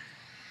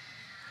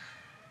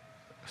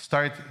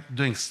started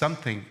doing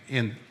something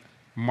in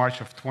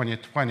March of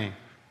 2020.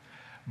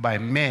 By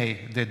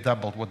May, they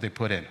doubled what they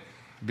put in,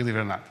 believe it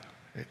or not.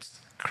 It's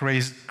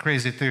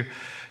crazy to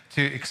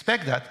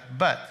expect that,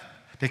 but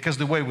because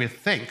the way we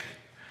think,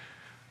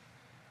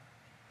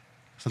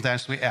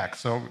 sometimes we act.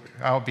 So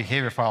our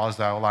behavior follows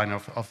our line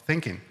of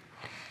thinking.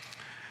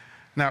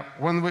 Now,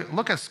 when we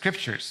look at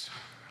scriptures,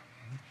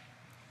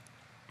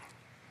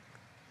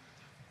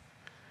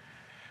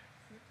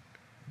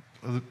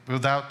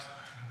 without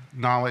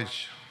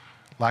knowledge,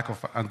 lack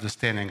of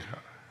understanding,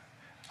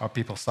 our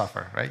people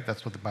suffer, right?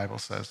 That's what the Bible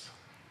says.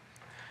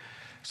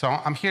 So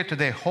I'm here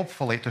today,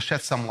 hopefully, to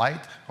shed some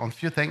light on a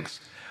few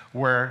things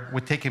where we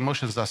take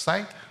emotions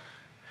aside.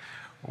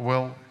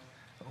 We'll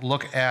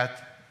look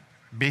at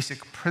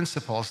basic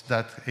principles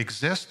that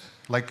exist,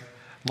 like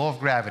law of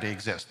gravity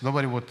exists.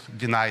 Nobody would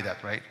deny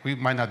that, right? We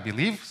might not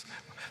believe,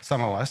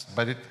 some of us,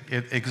 but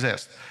it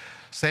exists.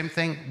 Same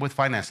thing with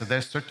finances.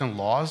 There's certain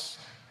laws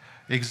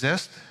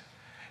exist,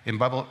 and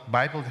Bible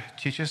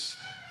teaches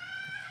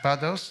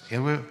about those,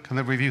 and we're going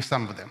to review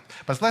some of them.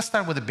 But let's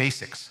start with the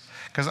basics,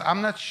 because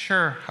I'm not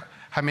sure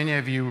how many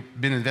of you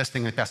have been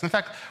investing in the past. In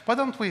fact, why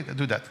don't we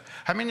do that?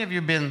 How many of you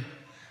have been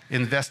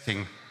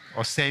investing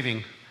or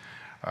saving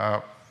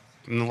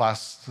in the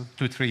last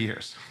 2-3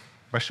 years?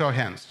 By show of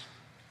hands.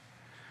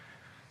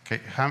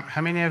 Okay,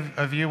 how many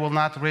of you will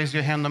not raise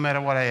your hand no matter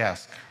what I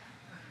ask?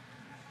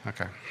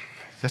 Okay,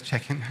 just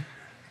checking.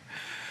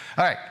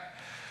 All right,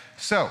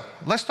 so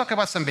let's talk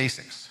about some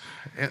basics.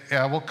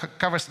 We'll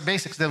cover some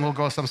basics, then we'll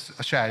go some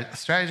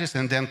strategies,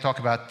 and then talk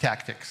about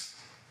tactics.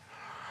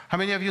 How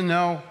many of you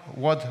know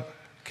what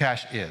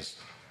cash is?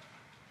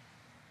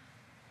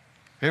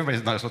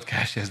 Everybody knows what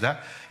cash is,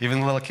 that?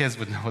 Even little kids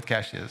would know what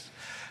cash is.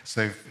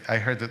 So I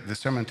heard the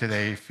sermon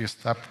today, if you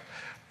stop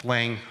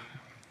playing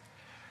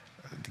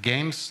the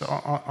games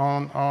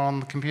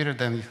on the computer,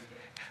 then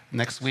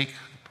next week,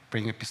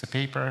 bring a piece of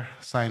paper,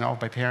 sign off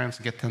by parents,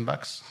 get $10.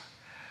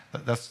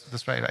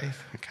 That's right, right?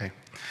 Okay.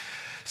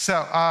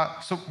 So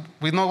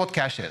we know what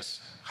cash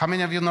is. How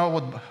many of you know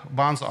what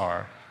bonds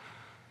are?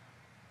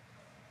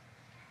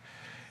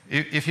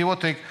 If you were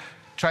to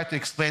try to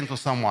explain to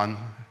someone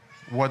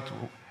what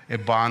a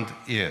bond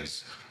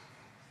is,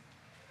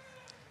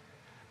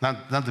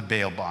 not the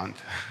bail bond,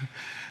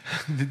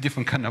 the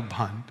different kind of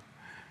bond.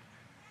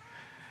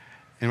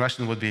 In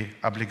Russian would be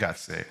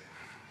obligacije.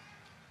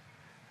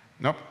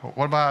 Nope.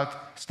 What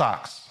about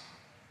stocks?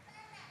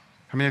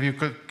 How many of you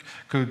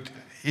could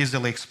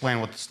easily explain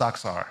what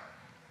stocks are?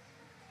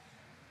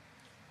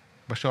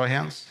 By show of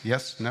hands?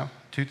 Yes? No?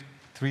 2,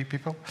 3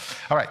 people?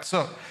 All right,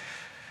 so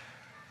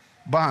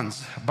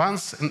bonds.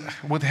 Bonds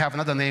would have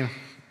another name,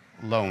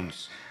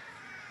 loans.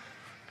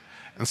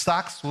 And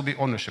stocks will be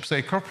ownership. So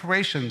a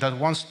corporation that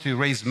wants to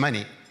raise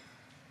money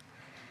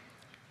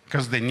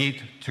because they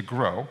need to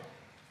grow,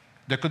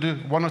 they could do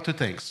one of two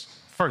things.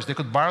 First, they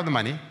could borrow the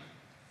money,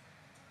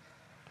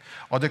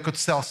 or they could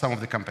sell some of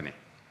the company.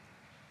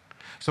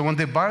 So when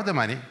they borrow the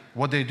money,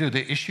 what they do,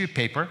 they issue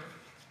paper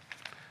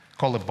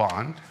called a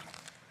bond,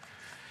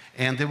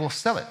 and they will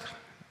sell it.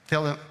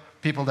 Tell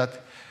people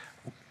that,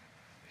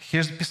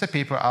 here's a piece of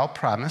paper, I'll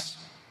promise,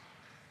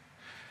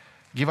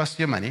 give us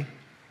your money,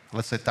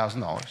 let's say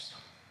 $1,000,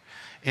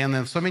 and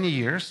in so many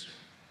years,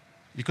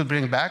 you could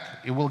bring back,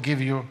 it will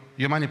give you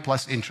your money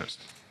plus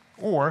interest.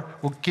 Or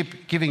we'll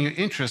keep giving you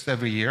interest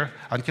every year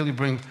until you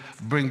bring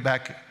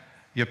back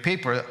your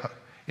paper,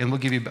 and we'll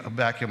give you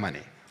back your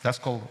money. That's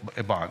called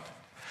a bond.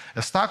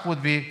 A stock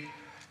would be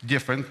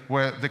different,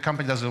 where the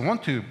company doesn't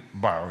want to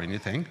borrow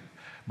anything,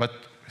 but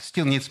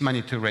still needs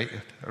money to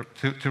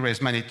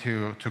raise money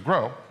to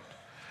grow.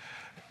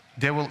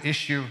 They will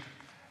issue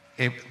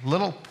a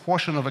little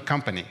portion of a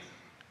company,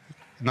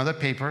 another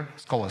paper,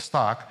 it's called a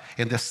stock,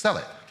 and they sell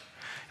it.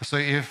 So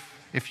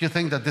if you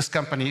think that this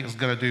company is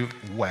going to do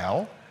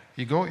well,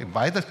 you go and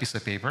buy that piece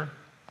of paper,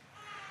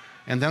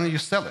 and then you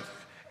sell it.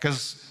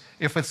 Because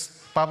if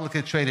it's a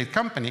publicly traded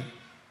company,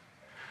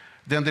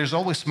 then there's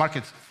always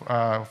market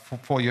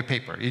for your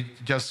paper. It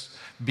just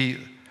be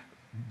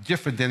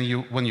different than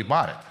when you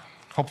bought it.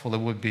 Hopefully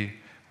it would be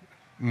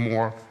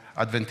more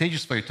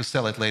advantageous for you to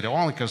sell it later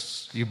on,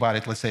 because you bought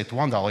it, let's say, at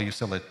 $1, you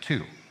sell it at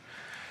 $2.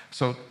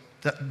 So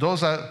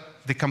those are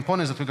the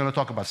components that we're going to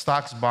talk about: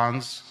 stocks,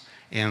 bonds,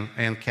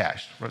 and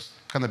cash.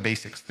 Kind of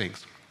basic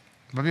things.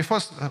 But before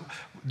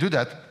do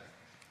that,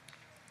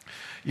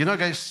 you know,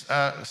 guys,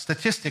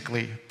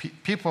 statistically,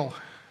 people,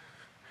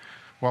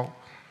 well,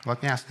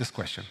 let me ask this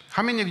question.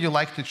 How many of you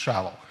like to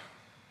travel?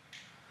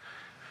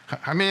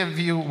 How many of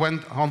you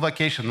went on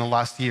vacation in the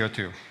last year or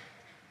two?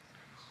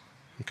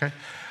 Okay.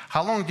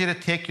 How long did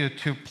it take you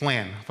to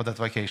plan for that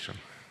vacation?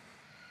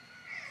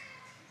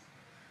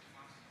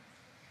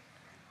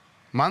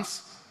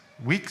 Months?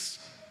 Weeks?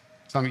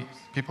 Some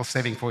people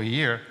saving for a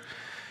year.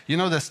 You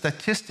know that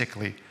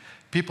statistically,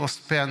 people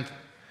spend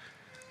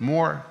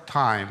more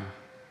time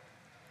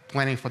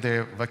planning for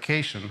their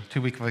vacation,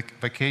 2-week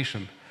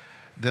vacation,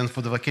 than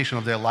for the vacation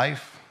of their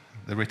life,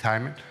 the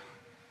retirement,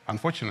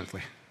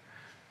 unfortunately.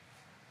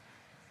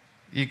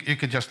 You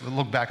could just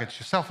look back at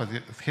yourself, at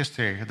the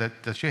history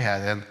that you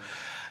had,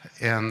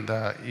 and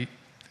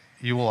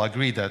you will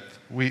agree that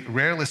we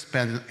rarely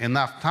spend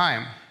enough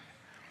time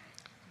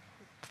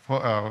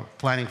for,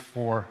 planning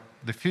for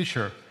the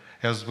future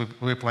as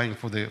we're planning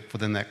for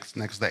the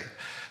next day.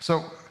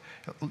 So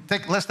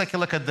let's take a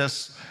look at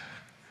this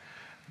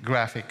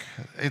graphic.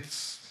 I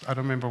don't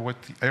remember what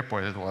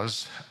airport it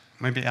was,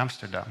 maybe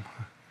Amsterdam.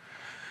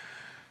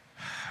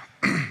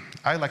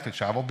 I like to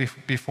travel.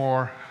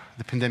 Before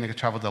the pandemic, I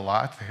traveled a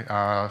lot.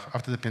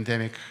 After the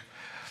pandemic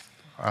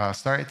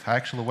started, I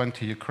actually went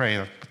to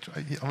Ukraine.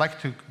 I like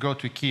to go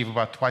to Kyiv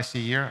about twice a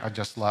year. I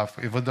just love,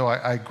 even though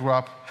I grew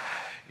up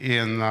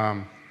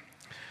in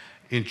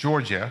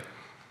Georgia.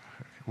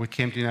 We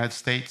came to the United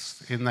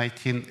States in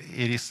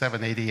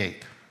 1987,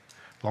 88,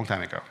 a long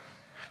time ago.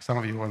 Some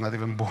of you were not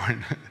even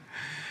born.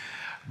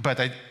 But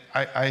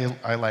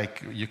I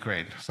like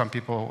Ukraine. Some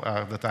people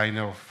that I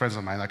know, friends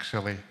of mine,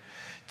 actually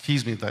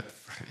tease me that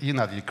you're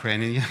not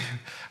Ukrainian.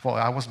 Well,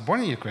 I was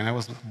born in Ukraine. I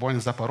was born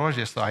in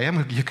Zaporozhye, so I am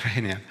a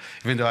Ukrainian,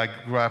 even though I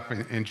grew up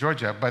in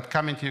Georgia. But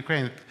coming to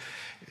Ukraine,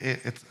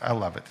 I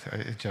love it.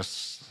 It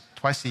just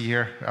twice a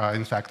year.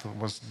 In fact, I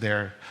was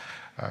there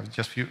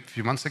just a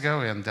few months ago,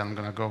 and then I'm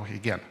going to go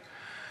again.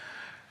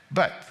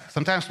 But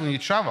sometimes when you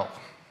travel,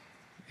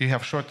 you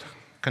have short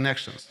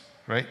connections,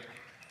 right?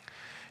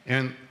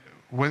 And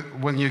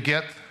when you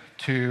get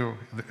to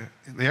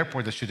the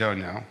airport that you don't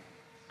know,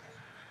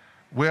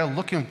 we're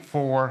looking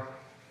for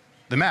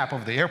the map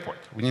of the airport.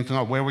 We need to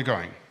know where we're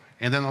going.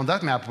 And then on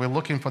that map, we're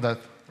looking for that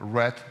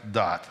red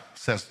dot. It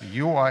says,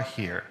 you are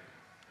here.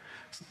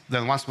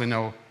 Then once we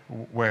know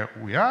where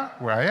we are,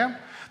 where I am,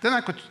 then I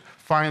could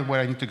find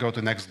where I need to go to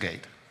the next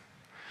gate.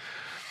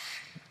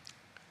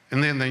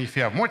 And then if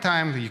you have more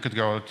time, you could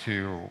go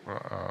to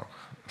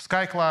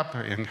Sky Club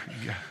and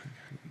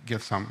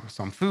get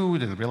some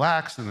food and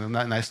relax in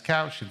a nice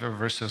couch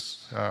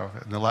versus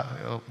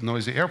the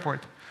noisy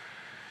airport.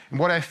 And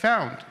what I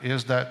found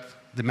is that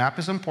the map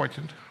is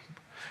important.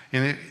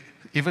 And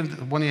even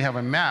when you have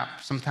a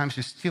map, sometimes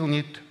you still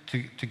need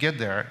to get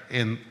there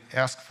and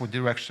ask for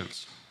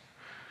directions.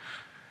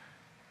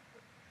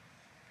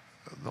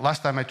 The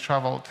last time I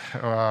traveled,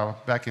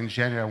 back in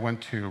January, I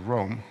went to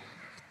Rome.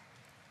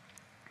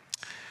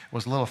 It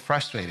was a little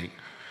frustrating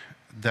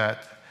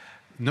that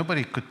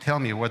nobody could tell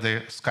me where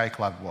the Sky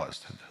Club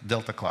was,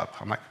 Delta Club.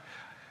 I'm like,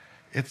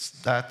 it's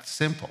that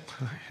simple.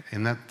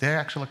 And that they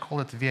actually call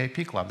it the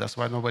VIP Club. That's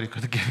why nobody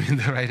could give me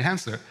the right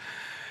answer.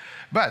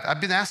 But I've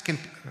been asking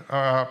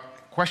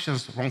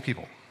questions to wrong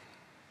people.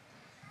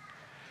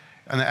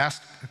 And I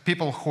asked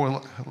people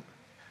who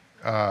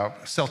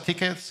sell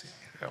tickets,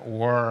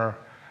 or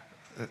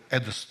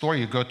at the store,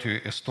 you go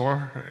to a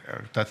store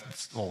that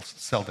will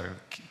sell their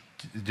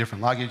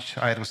different luggage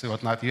items and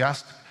whatnot. You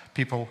ask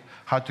people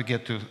how to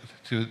get to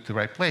the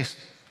right place.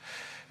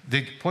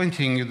 They're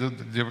pointing you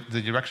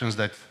the directions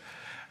that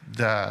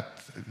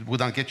would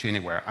not get you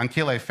anywhere,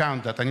 until I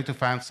found that I need to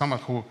find someone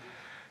who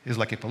is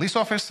like a police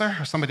officer,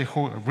 or somebody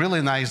who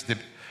really knows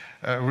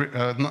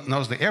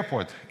the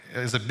airport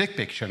is a big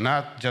picture,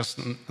 not just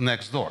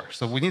next door.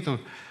 So we need to,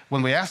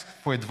 when we ask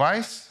for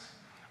advice,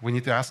 we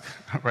need to ask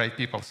right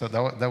people. So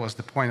that was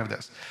the point of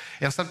this.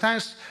 And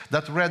sometimes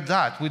that red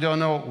dot, we don't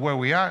know where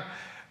we are.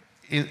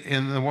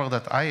 In the world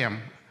that I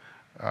am,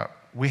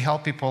 we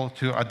help people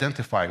to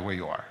identify where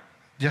you are.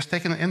 Just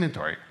take an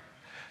inventory.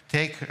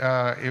 Take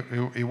a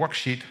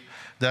worksheet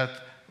that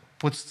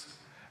puts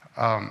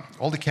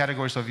all the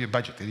categories of your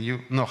budget, and you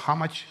know how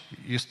much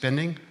you're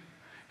spending,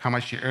 how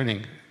much you're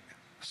earning.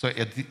 So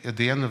at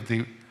the end of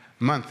the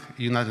month,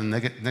 you're not in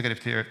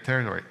negative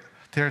territory.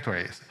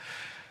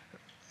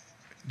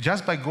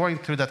 Just by going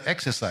through that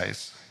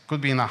exercise,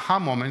 could be an aha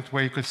moment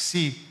where you could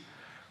see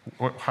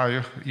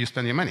how you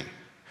spend your money.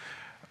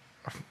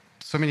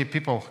 So many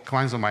people,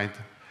 clients of mine,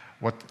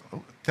 were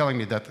telling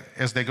me that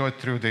as they go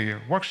through the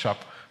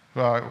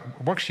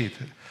worksheet,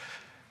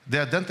 they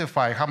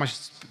identify how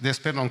much they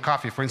spend on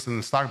coffee, for instance,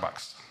 in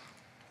Starbucks.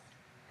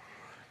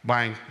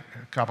 Buying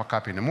a cup of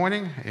coffee in the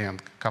morning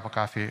and a cup of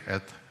coffee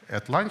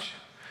at lunch,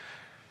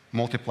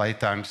 multiply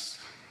times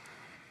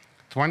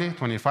 20,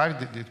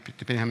 25,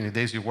 depending how many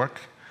days you work.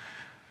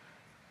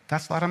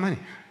 That's a lot of money.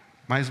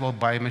 Might as well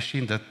buy a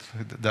machine that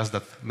does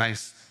that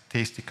nice,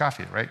 tasty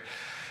coffee, right?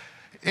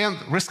 And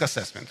risk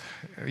assessment.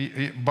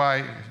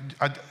 By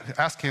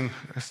asking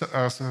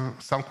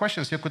some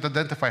questions, you could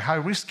identify how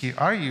risky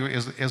are you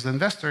as an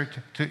investor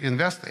to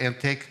invest and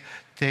take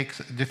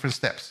different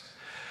steps.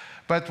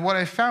 But what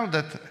I found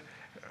that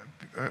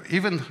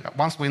even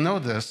once we know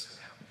this,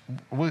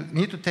 we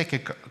need to take a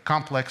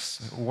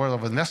complex world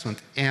of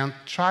investment and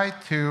try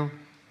to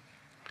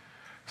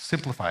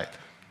simplify it.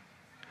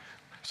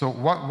 So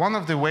one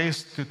of the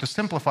ways to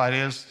simplify it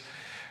is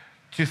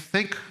to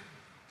think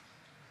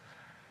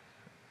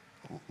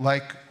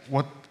like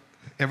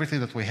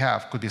everything that we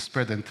have could be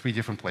spread in 3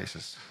 different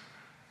places.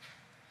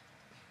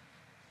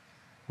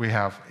 We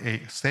have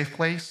a safe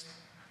place,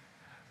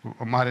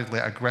 moderately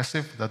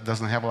aggressive, that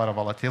doesn't have a lot of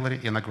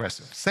volatility, and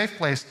aggressive. Safe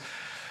place,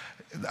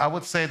 I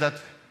would say that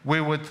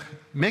we would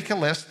make a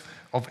list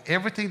of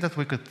everything that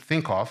we could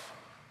think of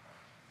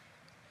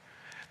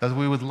that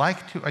we would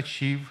like to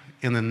achieve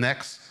in the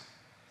next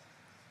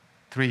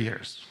 3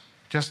 years.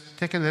 Just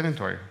take an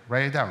inventory,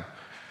 write it down.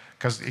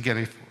 Because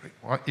again,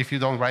 if you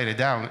don't write it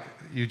down,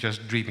 you're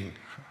just dreaming.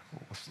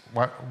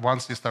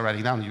 Once you start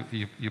writing down,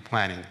 you're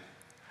planning.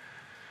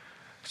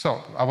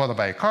 So I want to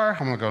buy a car,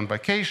 I want to go on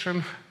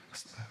vacation,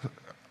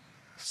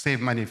 save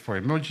money for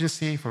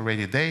emergency, for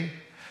rainy day.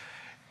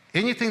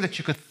 Anything that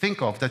you could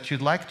think of that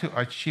you'd like to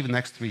achieve in the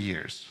next 3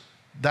 years,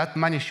 that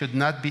money should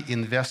not be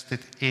invested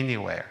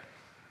anywhere.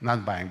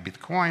 Not buying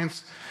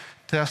Bitcoins,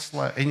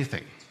 Tesla,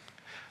 anything.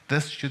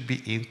 This should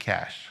be in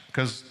cash.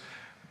 Because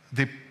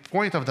the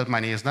point of that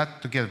money is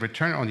not to get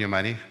return on your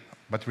money,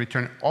 but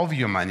return of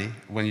your money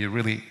when you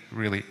really,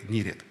 really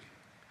need it.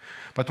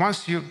 But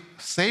once you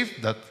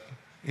save that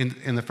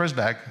in the first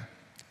bag,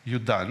 you're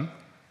done.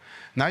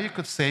 Now you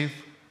could save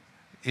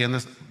in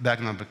this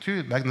bag number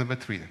 2, bag number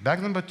 3.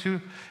 Bag number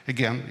 2,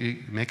 again,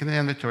 you make an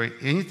inventory,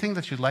 anything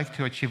that you'd like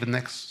to achieve in the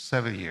next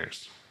 7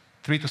 years,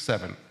 3 to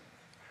 7.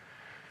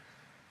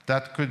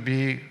 That could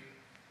be,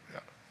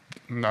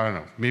 I don't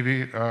know,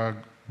 maybe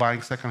buying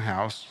a second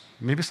house,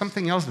 maybe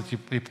something else that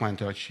you plan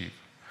to achieve.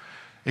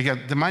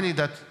 Again, the money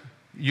that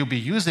you'll be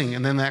using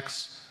in the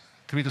next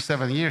 3 to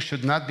 7 years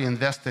should not be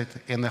invested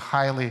in the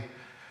highly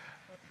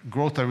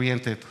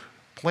growth-oriented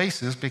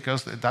places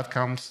because that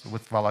comes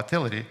with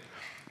volatility.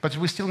 But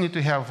we still need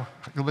to have a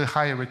little bit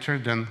higher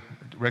return than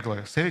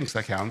regular savings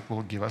account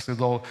will give us,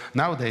 although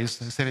nowadays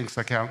the savings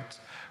account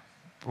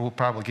will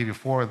probably give you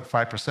 4 or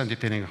 5%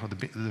 depending on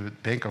the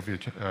bank of your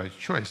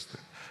choice.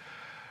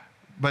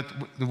 But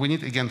we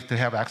need, again, to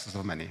have access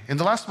to money. And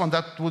the last one,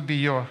 that would be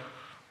your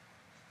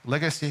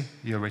legacy,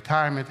 your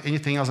retirement,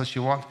 anything else that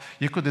you want.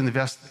 You could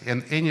invest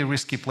in any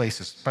risky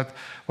places. But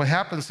what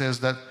happens is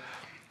that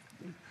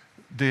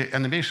the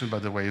animation, by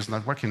the way, is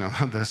not working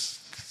on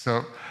this.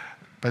 So,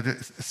 but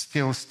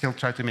still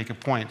try to make a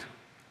point.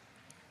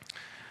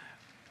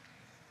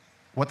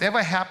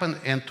 Whatever happened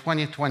in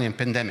 2020 in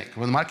pandemic,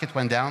 when the market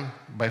went down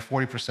by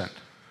 40%,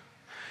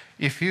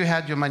 if you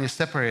had your money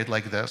separated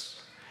like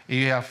this,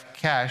 you have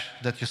cash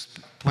that you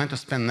plan to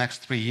spend next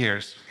 3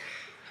 years,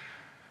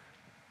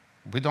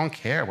 we don't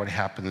care what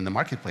happened in the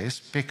marketplace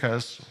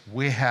because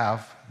we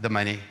have the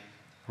money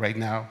right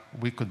now.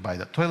 We could buy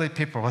the toilet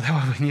paper,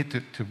 whatever we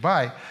need to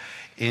buy,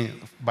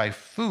 buy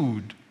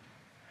food.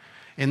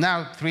 And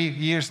now, 3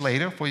 years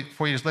later,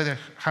 4 years later,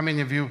 how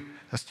many of you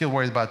are still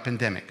worried about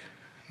pandemic?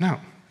 No.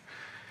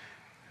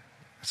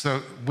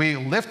 So we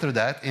live through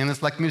that, and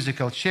it's like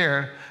musical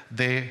chair,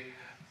 the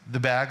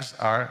bags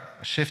are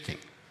shifting.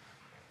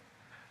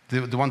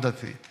 The one that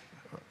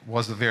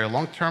was a very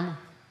long term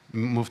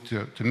moved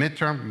to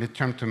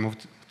midterm to move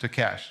to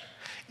cash.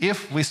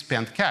 If we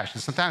spend cash,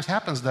 and sometimes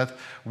happens that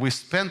we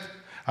spend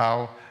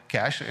our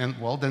cash, and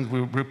well, then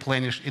we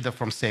replenish either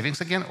from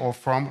savings again or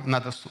from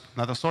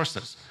another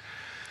sources.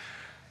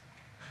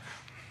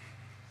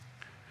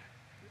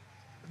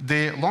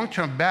 The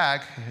long-term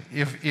bag,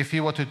 if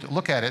you were to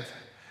look at it,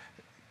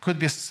 could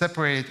be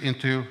separated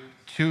into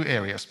 2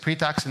 areas,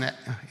 pre-tax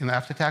and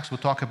after-tax. We'll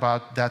talk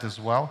about that as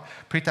well.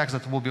 Pre-tax,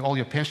 that will be all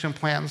your pension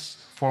plans,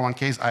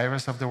 401ks,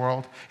 IRAs of the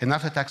world, and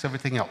after-tax,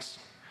 everything else.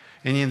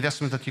 Any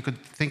investment that you could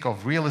think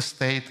of, real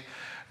estate,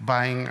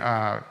 buying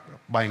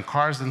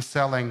cars and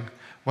selling,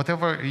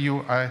 whatever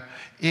you are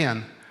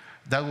in,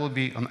 that will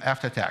be on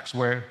after-tax,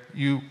 where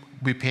you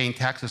be paying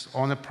taxes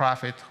on the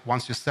profit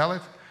once you sell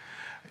it,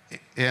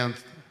 and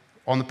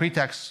on the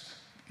pre-tax,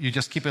 you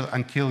just keep it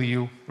until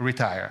you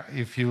retire.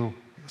 If you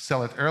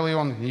sell it early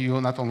on,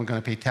 you're not only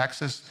going to pay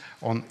taxes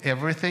on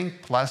everything,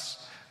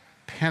 plus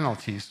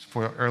penalties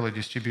for early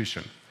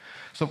distribution.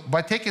 So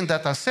by taking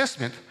that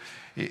assessment,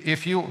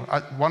 if you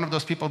are one of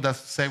those people that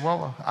say,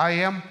 well, I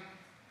am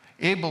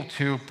able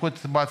to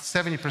put about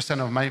 70%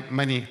 of my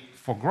money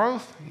for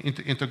growth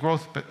into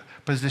growth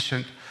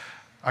positioned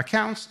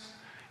accounts,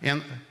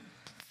 and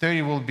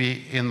 30 will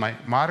be in my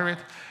moderate,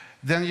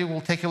 then you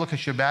will take a look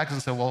at your bags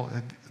and say, well,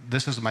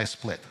 this is my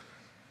split.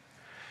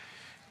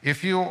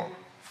 If you're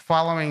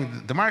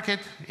following the market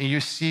and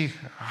you see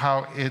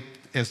how it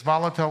is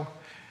volatile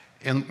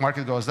and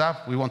market goes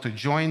up, we want to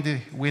join the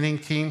winning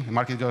team. The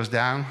market goes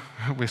down,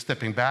 we're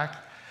stepping back.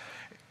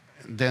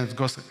 Then it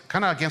goes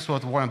kind of against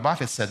what Warren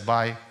Buffett said,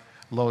 buy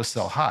low,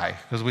 sell high,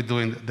 because we're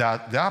doing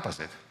the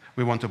opposite.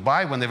 We want to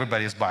buy when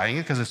everybody is buying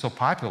it because it's so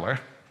popular,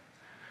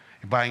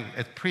 buying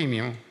at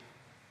premium,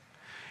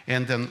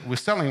 and then we're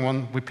selling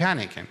when we're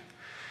panicking.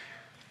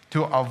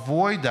 To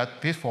avoid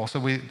that pitfall, so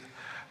we're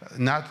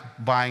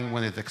not buying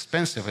when it's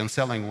expensive and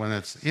selling when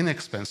it's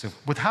inexpensive.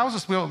 With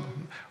houses,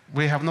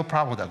 we have no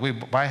problem with that. We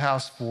buy a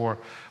house for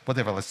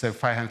whatever, let's say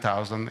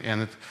 $500,000,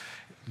 and it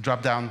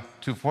dropped down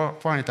to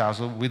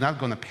 $400,000. We're not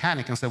going to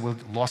panic and say we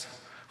lost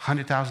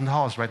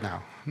 $100,000 right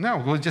now. No,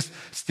 we'll just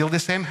still the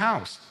same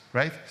house,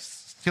 right?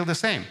 Still the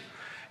same.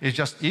 It's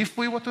just if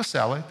we were to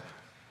sell it,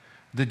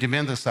 the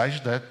demand is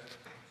such that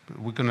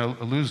we're going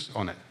to lose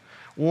on it.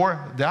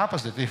 Or the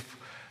opposite, if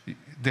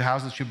the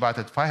house that you bought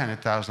at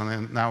 $500,000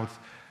 and now it's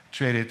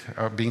traded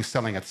or being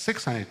selling at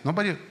 $600,000,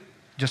 nobody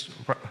just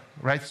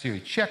writes you a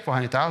check for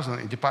 $100,000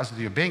 and deposits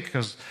to your bank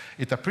because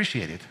it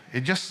appreciated.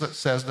 It just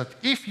says that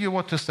if you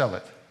were to sell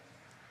it,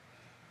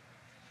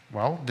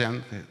 well,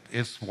 then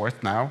it's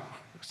worth now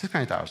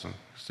 $600,000.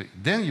 So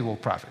then you will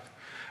profit.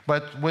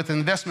 But with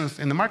investments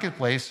in the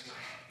marketplace,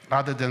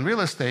 other than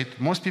real estate,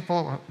 most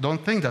people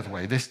don't think that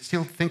way. They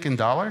still think in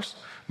dollars.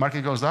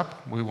 Market goes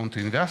up, we want to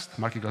invest.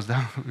 Market goes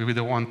down, we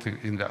don't want to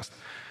invest.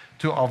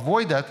 To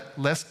avoid that,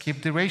 let's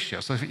keep the ratio.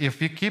 So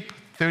if you keep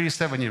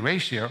 30-70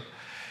 ratio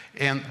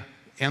and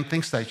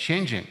things start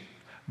changing,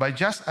 by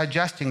just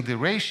adjusting the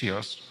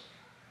ratios,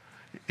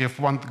 if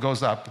one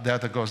goes up, the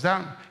other goes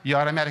down, you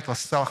automatically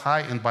sell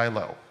high and buy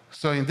low.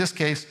 So in this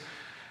case,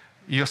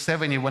 your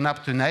 70 went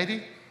up to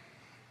 90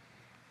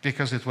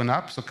 because it went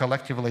up. So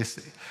collectively,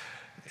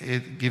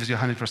 it gives you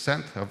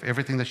 100% of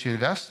everything that you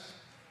invest.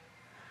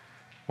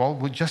 Well,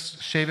 we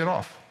just shave it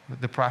off,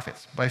 the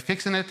profits. By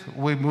fixing it,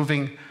 we're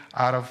moving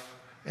out of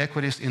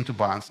equities into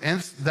bonds. And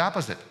it's the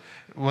opposite.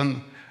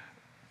 When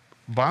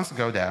bonds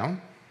go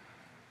down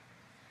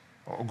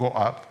or go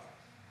up,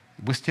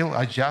 we still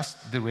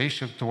adjust the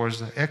ratio towards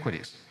the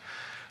equities.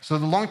 So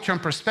the long-term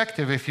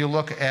perspective, if you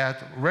look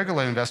at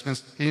regular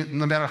investments,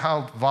 no matter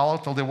how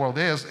volatile the world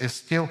is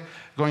still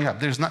going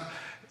up.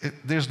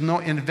 There's no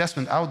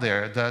investment out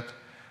there that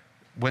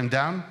went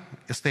down,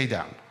 it stayed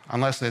down,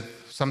 unless it's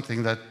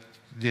something that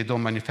they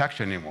don't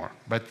manufacture anymore.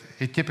 But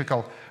a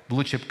typical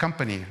blue chip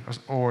company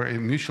or a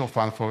mutual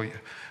fund for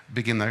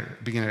beginner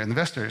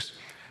investors,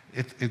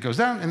 it goes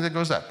down and it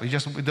goes up. We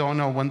don't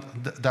know when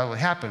that will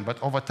happen,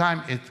 but over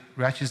time it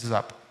ratchets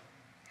up.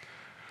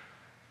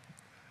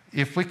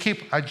 If we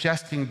keep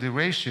adjusting the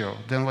ratio,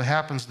 then what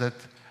happens that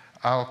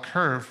our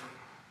curve,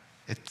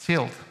 it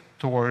tilts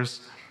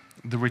towards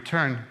the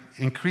return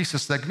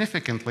increases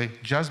significantly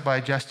just by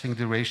adjusting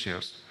the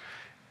ratios.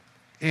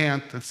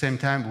 And at the same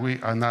time,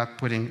 we are not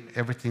putting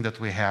everything that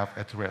we have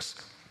at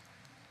risk.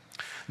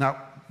 Now,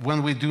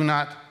 when we do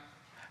not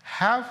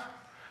have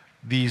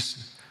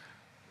these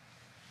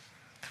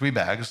three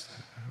bags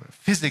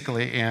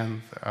physically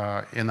and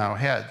in our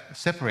head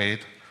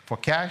separated for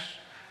cash,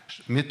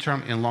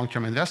 midterm and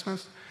long-term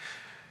investments,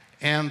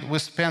 and we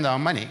spend our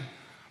money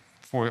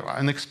for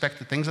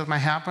unexpected things that might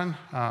happen,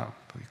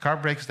 your car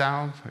breaks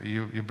down,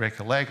 you break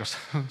a leg or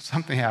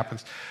something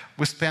happens,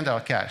 we spend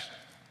our cash.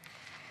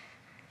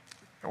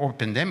 Or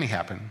pandemic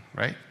happened,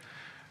 right?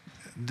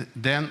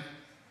 Then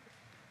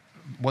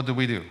what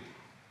do?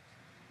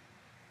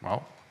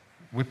 Well,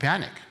 we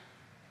panic.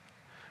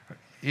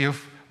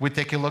 If we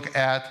take a look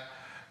at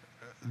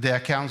the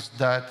accounts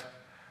that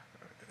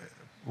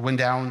went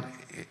down,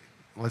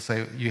 let's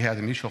say you had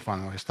a mutual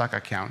fund or a stock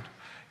account,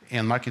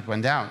 and market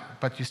went down,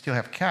 but you still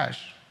have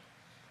cash,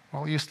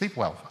 well, you sleep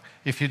well.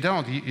 If you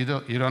don't,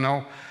 you don't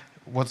know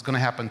what's going to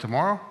happen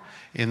tomorrow.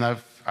 And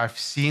I've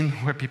seen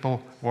where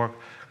people were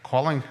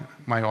calling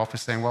my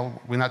office saying,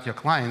 well, we're not your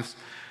clients,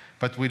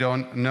 but we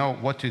don't know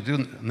what to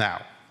do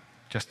now.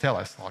 Just tell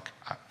us. Like,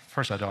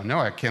 first, I don't know.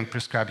 I can't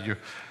prescribe you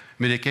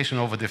medication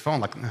over the phone.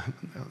 Like,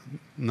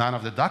 none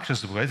of the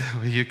doctors would.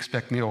 You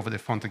expect me over the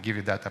phone to give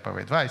you that type of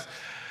advice.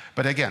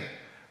 But again,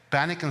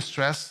 panic and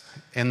stress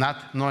and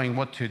not knowing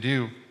what to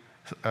do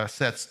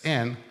sets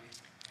in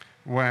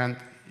when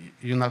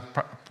you're not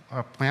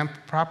planned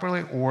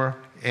properly,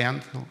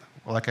 and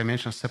like I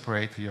mentioned,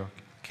 separate your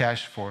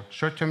cash for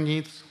short-term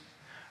needs,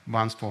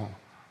 bonds for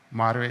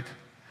moderate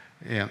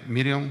and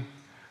medium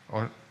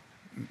or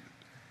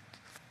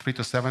 3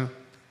 to 7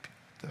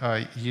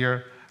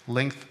 year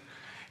length,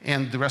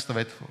 and the rest of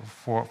it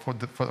for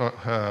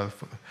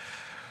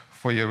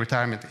your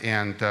retirement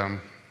and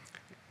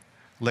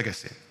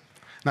legacy.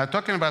 Now,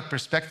 talking about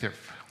perspective,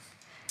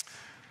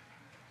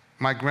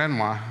 my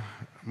grandma,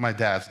 my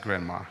dad's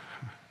grandma,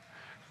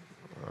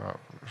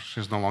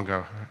 she's no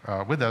longer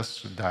with us,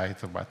 she died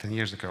about 10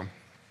 years ago.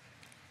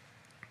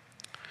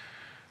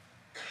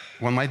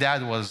 When my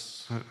dad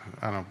was,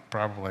 I don't know,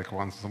 probably like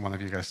one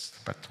of you guys,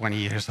 about 20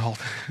 years old,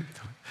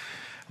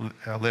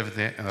 lived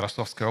in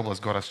Rostovsky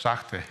Oblast, Gorod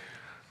Shakhty.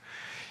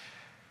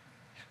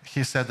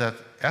 He said that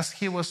as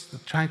he was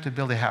trying to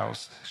build a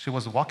house, she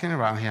was walking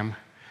around him,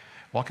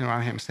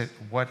 and said,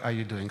 "What are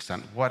you doing,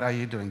 son? What are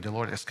you doing? The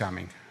Lord is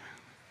coming."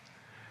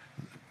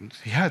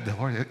 Yeah, the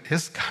Lord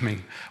is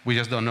coming. We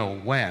just don't know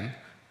when.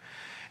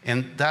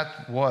 And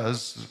that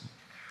was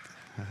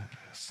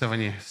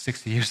 70,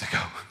 60 years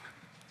ago.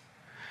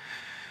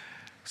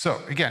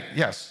 So again,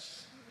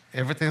 yes,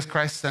 everything is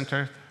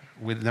Christ-centered.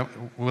 We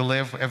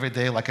live every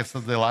day like it's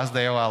the last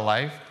day of our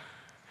life,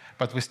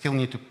 but we still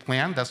need to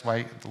plan. That's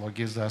why the Lord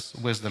gives us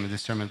wisdom and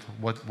discernment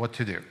what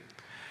to do.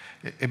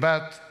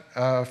 About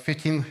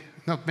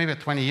maybe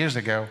 20 years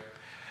ago,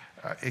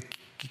 it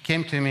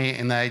came to me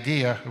an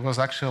idea. It was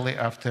actually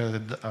after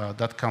the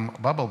dot-com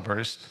bubble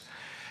burst,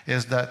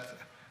 is that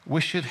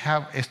we should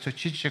have a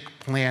strategic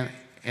plan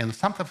and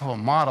some type of a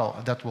model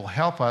that will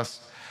help us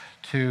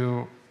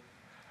to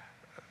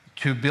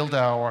build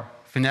our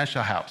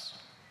financial house.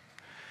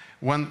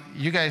 When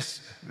you guys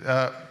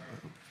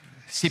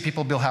see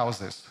people build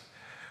houses,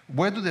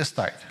 where do they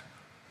start?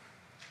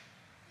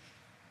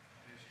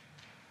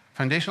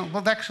 Foundation?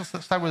 Well, they actually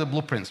start with the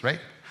blueprints, right?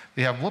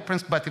 You have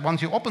blueprints, but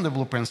once you open the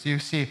blueprints, you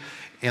see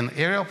an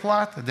aerial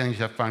plot, then you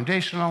have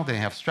foundational, then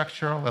you have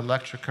structural,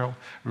 electrical,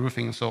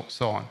 roofing, and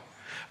so on.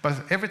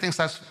 But everything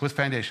starts with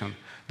foundation.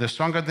 The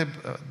stronger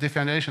the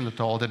foundation, the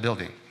taller the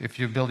building. If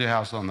you build your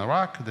house on the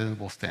rock, then it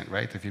will stand,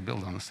 right? If you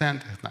build on the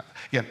sand, it's not.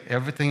 Again,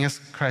 everything is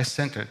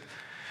Christ-centered.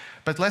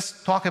 But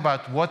let's talk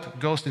about what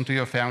goes into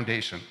your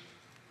foundation.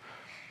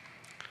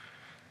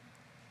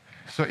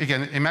 So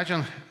again,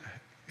 imagine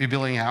you're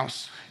building a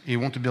house. You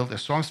want to build the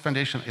strongest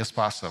foundation as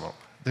possible.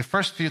 The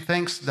first few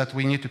things that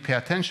we need to pay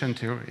attention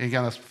to,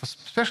 again,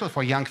 especially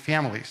for young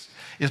families,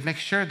 is make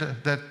sure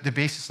that the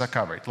bases are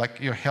covered, like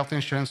your health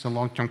insurance and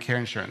long-term care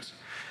insurance.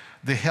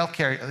 The health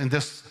care in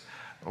this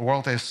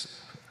world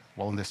is,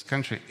 well, in this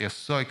country, is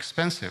so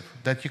expensive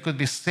that you could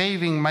be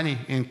saving money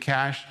in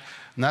cash,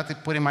 not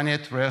putting money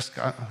at risk,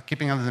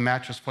 keeping under the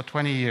mattress for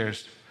 20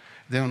 years,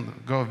 then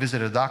go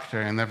visit a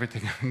doctor and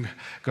everything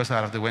goes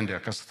out of the window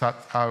because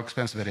that's how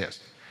expensive it is.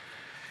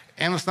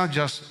 And it's not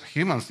just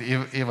humans,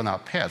 even our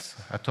pets.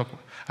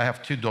 I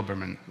have 2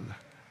 Doberman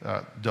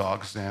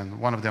dogs, and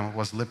one of them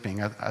was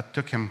limping. I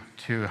took him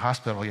to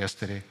hospital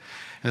yesterday,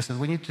 and they said,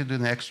 we need to do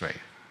an x-ray.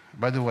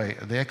 By the way,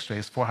 the x-ray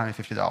is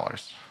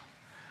 $450.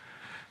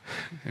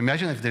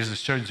 Imagine if there's a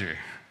surgery.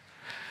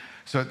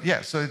 So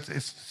yeah, so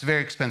it's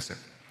very expensive.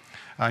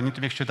 I need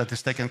to make sure that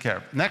it's taken care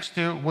of. Next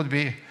two would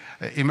be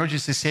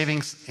emergency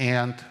savings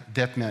and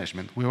debt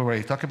management. We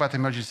already talked about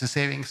emergency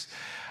savings.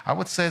 I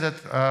would say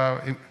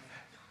that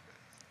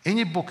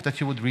any book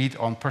that you would read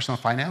on personal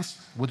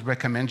finance would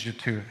recommend you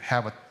to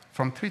have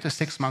from 3 to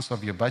 6 months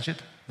of your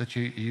budget that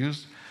you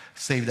use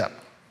saved up.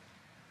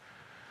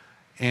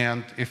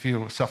 And if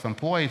you're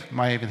self-employed,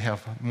 might even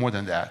have more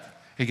than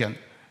that. Again,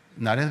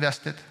 not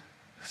invested,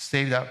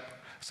 saved up,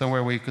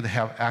 somewhere where you could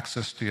have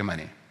access to your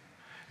money,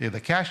 either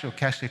cash or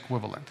cash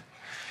equivalent.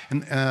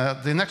 And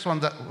the next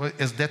one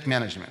is debt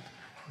management.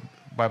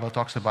 The Bible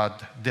talks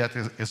about debt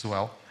as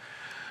well.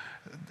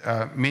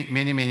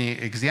 Many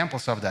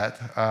examples of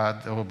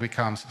that will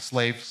become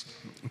slaves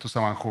to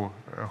someone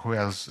who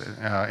has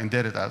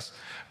indebted us.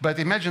 But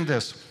imagine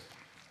this.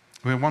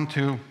 We want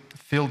to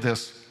fill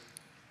this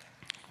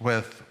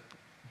with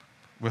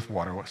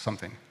water or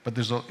something, but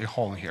there's a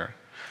hole in here.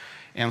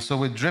 And so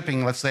we're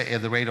dripping, let's say,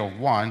 at the rate of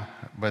 1,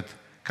 but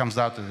comes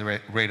out at the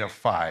rate of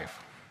 5.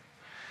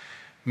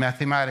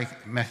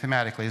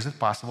 Mathematically, is it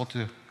possible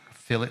to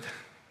fill it?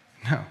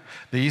 No.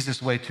 The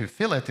easiest way to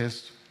fill it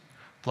is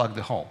plug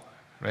the hole,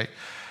 right?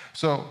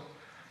 So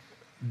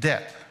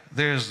debt.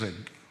 There's a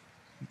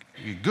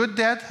good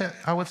debt,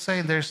 I would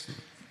say. There's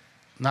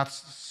not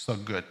so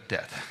good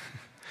debt.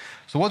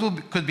 So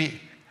what could be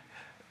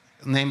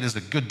named as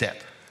a good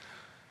debt?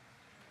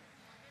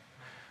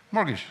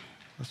 Mortgage.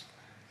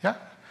 Yeah?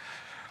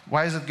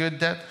 Why is it good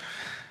debt?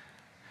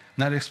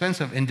 Not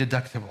expensive and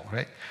deductible,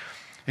 right?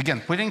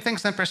 Again, putting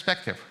things in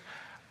perspective.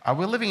 Are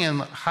we living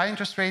in a high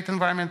interest rate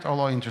environment or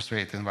low interest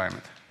rate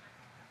environment?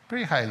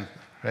 Pretty high,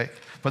 right?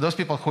 For those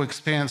people who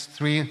experience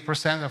 3%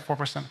 or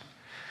 4%.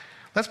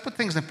 Let's put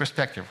things in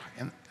perspective.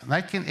 In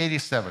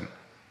 1987,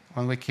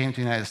 when we came to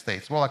the United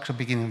States, well, actually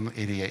beginning in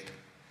 88,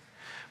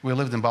 we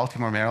lived in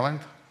Baltimore,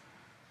 Maryland.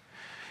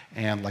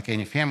 And like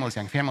any families,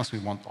 young families, we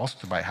want also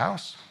to buy a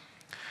house.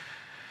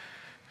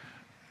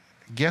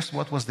 Guess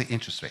what was the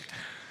interest rate?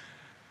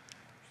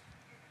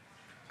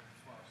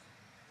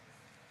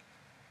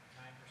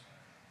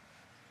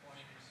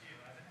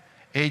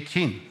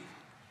 18.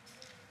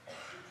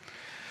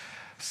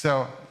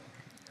 So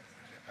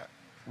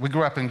we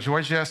grew up in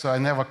Georgia, so I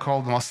never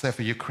called myself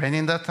a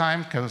Ukrainian that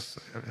time because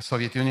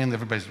Soviet Union,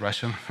 everybody's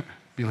Russian,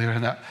 believe it or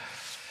not.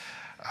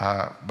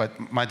 But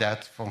my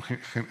dad from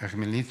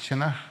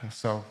Khmelnytskina,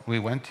 so we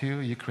went to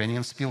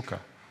Ukrainian Spilka.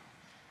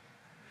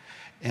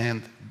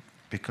 And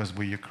because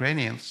we're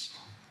Ukrainians,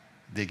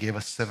 they gave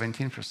us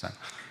 17%.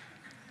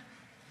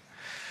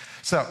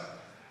 So,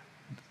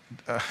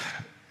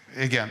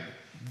 again,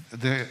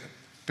 the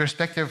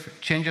perspective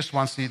changes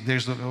once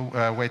there's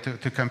a way to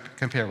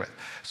compare with.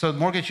 So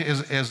mortgage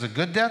is a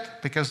good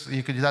debt because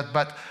you could do that,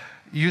 but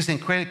using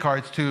credit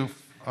cards to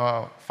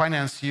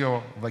finance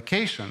your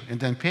vacation and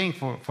then paying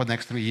for the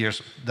next 3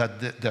 years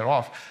that they're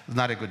off is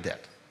not a good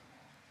debt,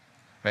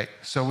 right?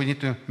 So we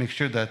need to make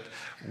sure that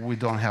we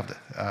don't have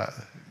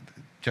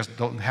just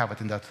don't have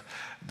it in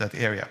that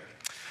area.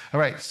 All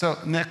right, so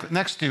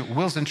next to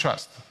wills and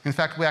trust. In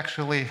fact, we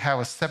actually have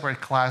a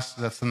separate class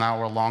that's an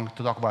hour long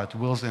to talk about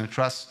wills and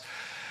trusts.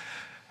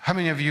 How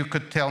many of you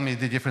could tell me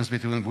the difference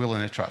between will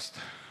and a trust?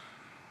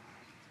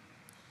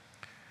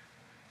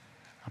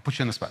 I'll put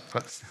you on the spot.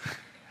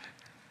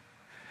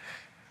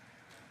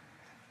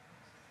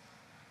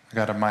 I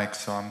got a mic,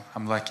 so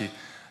I'm lucky.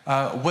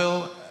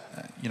 Will,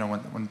 you know,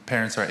 when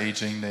parents are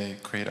aging, they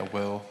create a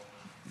will.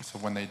 So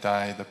when they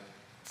die, the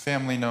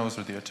family knows,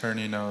 or the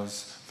attorney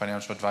knows,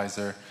 financial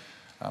advisor,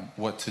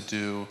 what to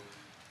do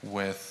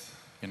with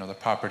the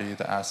property,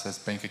 the assets,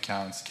 bank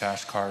accounts,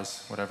 cash,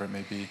 cars, whatever it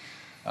may be.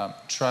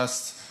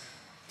 Trust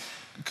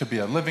could be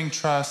a living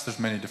trust. There's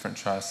many different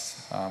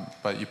trusts,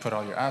 but you put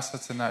all your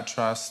assets in that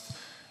trust,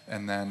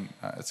 and then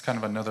it's kind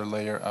of another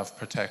layer of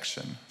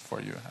protection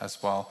for you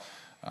as well.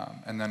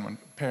 And then when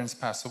parents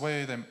pass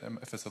away, then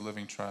if it's a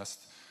living trust,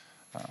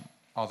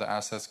 all the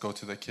assets go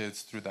to the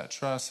kids through that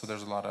trust. So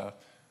there's a lot of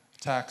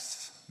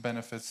tax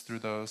benefits through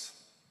those.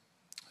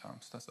 So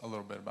that's a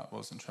little bit about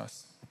wills and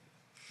trusts.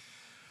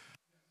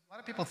 A lot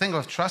of people think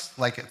of trust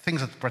like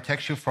things that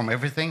protect you from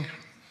everything.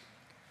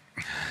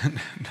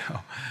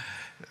 No.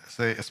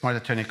 So a smart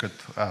attorney could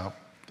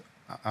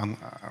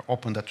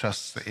open the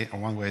trust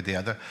one way or the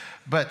other.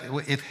 But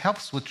it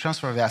helps with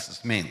transfer of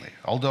assets mainly.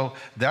 Although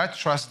there are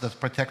trusts that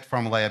protect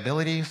from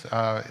liabilities,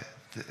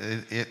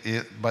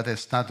 but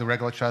it's not the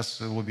regular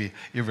trust. It will be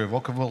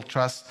irrevocable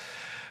trust.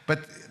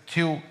 But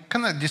to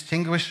kind of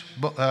distinguish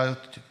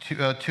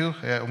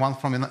one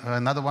from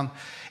another one,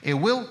 a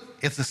will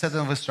is the set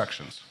of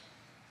instructions.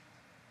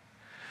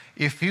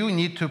 If you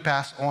need to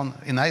pass on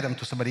an item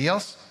to somebody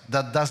else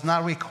that does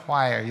not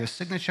require your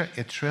signature,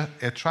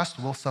 a trust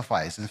will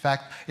suffice. In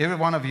fact, every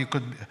one of you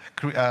could,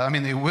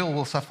 a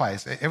will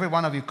suffice. Every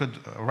one of you could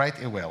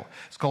write a will.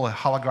 It's called a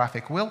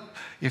holographic will.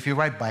 If you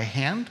write by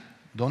hand,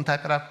 don't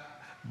type it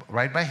up,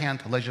 write by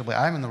hand, legibly.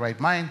 I'm in the right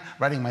mind,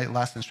 writing my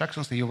last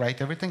instructions, so you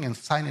write everything and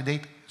sign a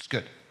date, it's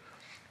good.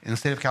 In the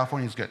state of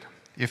California, it's good.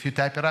 If you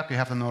type it up, you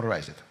have to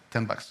notarize it,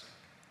 $10.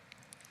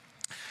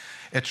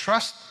 A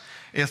trust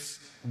is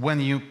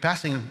when you're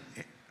passing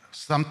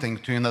something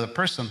to another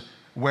person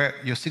where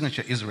your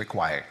signature is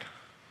required.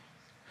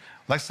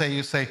 Let's say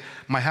you say,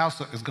 my house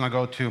is going to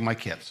go to my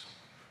kids.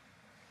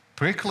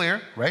 Pretty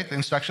clear, right? The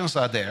instructions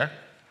are there.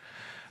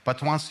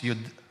 But once you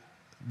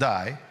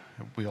die,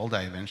 we all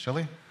die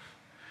eventually,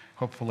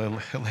 hopefully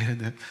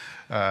later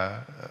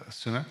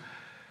sooner,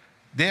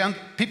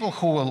 people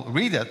who will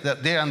read it,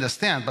 that they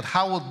understand, but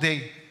how will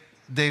they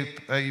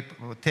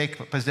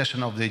take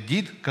possession of the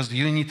deed? Because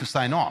you need to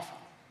sign off.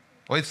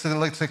 Or it's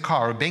like a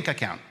car or a bank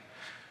account.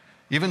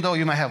 Even though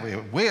you might have a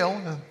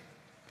will,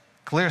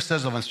 clear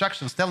set of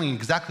instructions telling you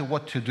exactly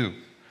what to do.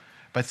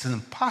 But it's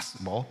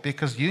impossible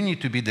because you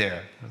need to be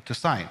there to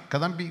sign.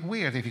 Because that'd be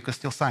weird if you could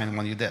still sign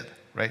when you're dead,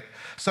 right?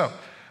 So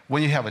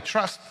when you have a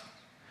trust,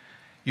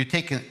 you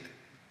take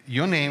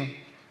your name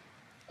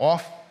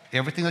off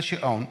everything that you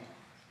own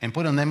and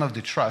put the name of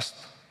the trust.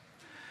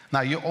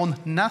 Now you own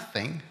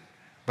nothing,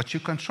 but you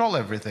control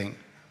everything.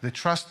 The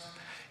trust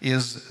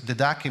is the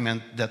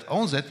document that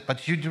owns it,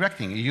 but you're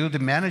directing. You're the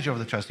manager of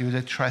the trust. You're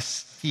the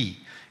trustee.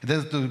 It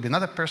doesn't be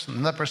another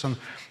person,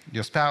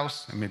 your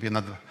spouse, maybe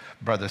another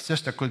brother or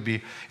sister, could be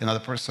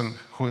another person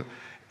who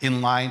in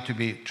line to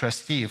be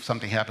trustee if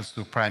something happens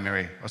to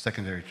primary or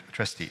secondary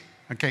trustee.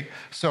 Okay,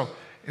 so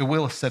a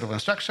will set of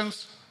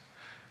instructions.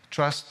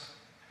 Trust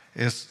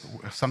is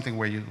something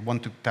where you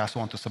want to pass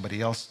on to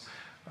somebody else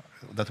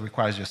that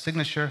requires your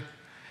signature.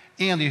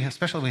 And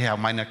especially when you have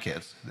minor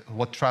kids,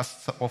 what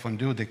trusts often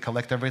do, they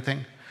collect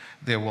everything.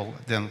 They will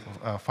then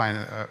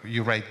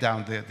you write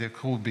down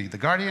who will be the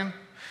guardian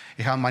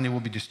and how money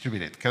will be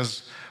distributed.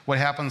 Because what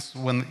happens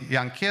when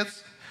young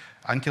kids,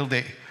 until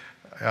they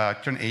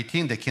turn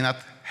 18, they cannot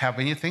have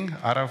anything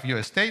out of your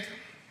estate.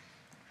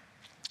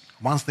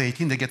 Once they're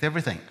 18, they get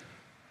everything.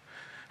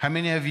 How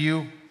many of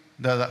you,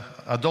 the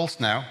adults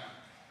now,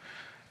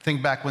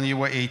 think back when you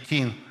were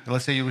 18,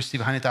 let's say you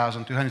received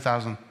 $100,000,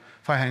 $200,000,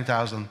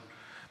 $500,000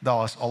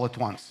 all at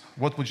once.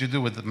 What would you do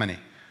with the money?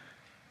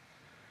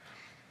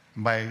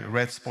 Buy a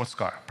red sports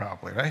car,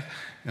 probably, right?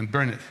 And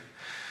burn it.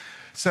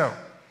 So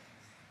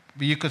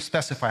you could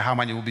specify how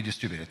money will be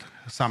distributed.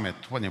 Some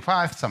at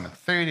 25, some at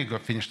 30, go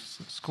finish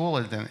school,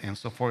 and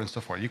so forth and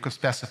so forth. You could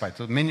specify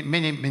to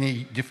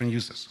many different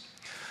uses,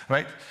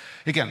 right?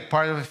 Again,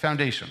 part of a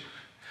foundation.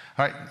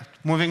 All right,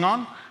 moving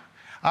on.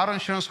 Auto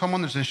insurance,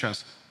 homeowners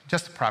insurance,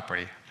 just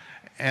property.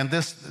 And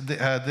this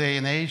day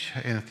and age,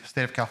 in the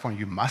state of California,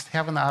 you must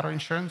have an auto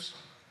insurance.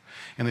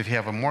 And if you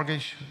have a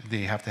mortgage,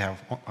 they have to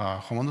have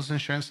homeowners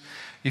insurance.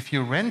 If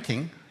you're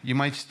renting, you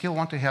might still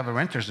want to have a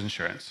renter's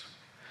insurance.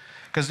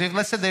 Because if,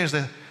 let's say there's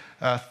a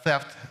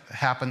theft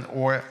happen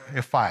or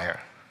a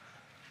fire,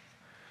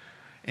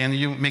 and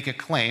you make a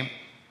claim,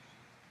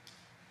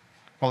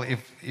 well,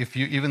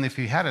 even if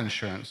you had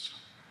insurance,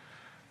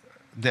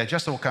 the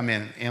adjuster will come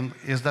in. And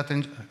is that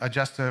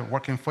adjuster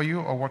working for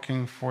you or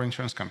working for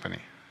insurance company?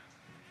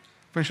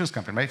 For insurance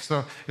company, right?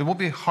 So it will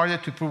be harder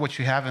to prove what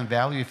you have in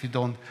value if you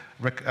don't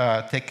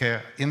take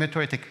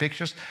inventory, take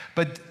pictures.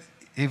 But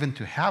even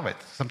to have it,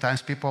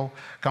 sometimes people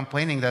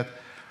complaining that,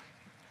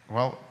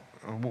 well,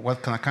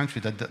 what kind of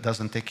country that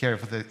doesn't take care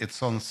of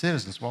its own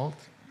citizens? Well,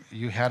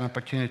 you had an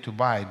opportunity to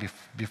buy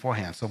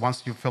beforehand. So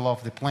once you fill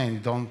off the plane, you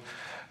don't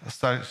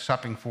start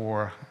shopping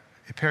for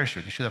a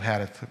parachute. You should have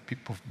had it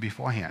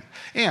beforehand.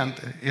 And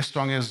as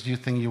strong as you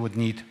think you would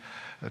need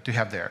to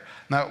have there.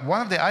 Now, one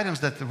of the items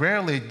that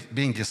rarely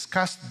being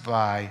discussed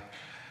by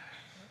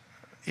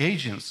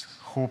agents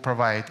who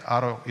provide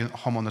auto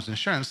homeowners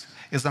insurance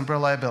is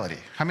umbrella liability.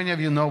 How many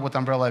of you know what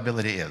umbrella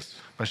liability is?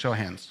 By show of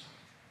hands.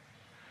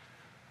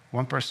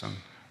 One person,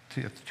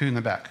 two in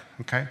the back,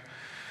 okay?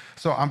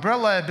 So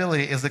umbrella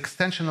liability is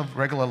extension of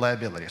regular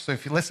liability. So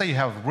if let's say you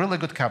have really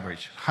good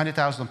coverage,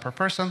 $100,000 per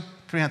person,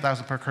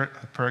 $300,000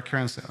 per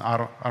occurrence in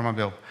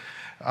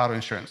auto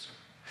insurance.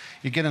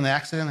 You get in an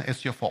accident,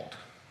 it's your fault.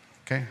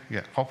 Okay?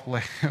 Yeah,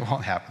 hopefully it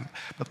won't happen.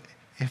 But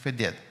if it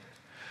did.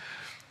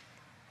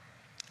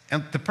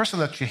 And the person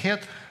that you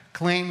hit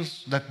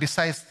claims that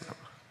besides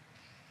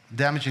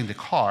damaging the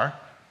car,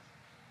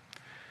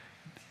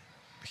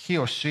 he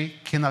or she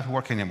cannot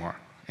work anymore.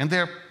 And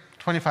they're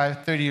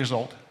 25, 30 years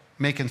old,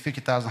 making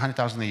 $50,000,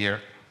 $100,000 a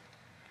year.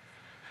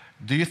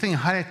 Do you think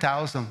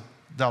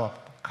 $100,000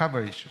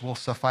 coverage will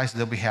suffice?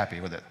 They'll be happy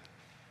with it?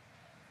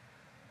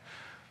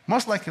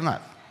 Most likely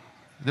not.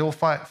 They will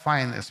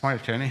find a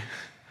smart attorney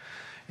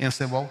and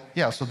say, well,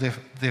 yeah, so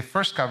the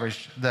first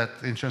coverage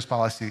that the insurance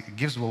policy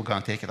gives, we're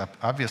going to take it up,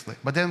 obviously.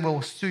 But then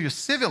we'll sue you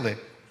civilly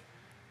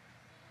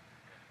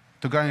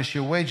to garnish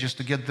your wages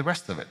to get the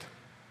rest of it.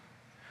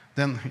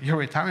 Then your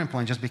retirement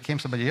plan just became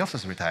somebody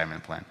else's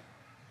retirement plan.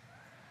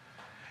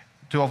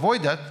 To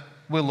avoid that,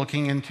 we're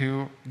looking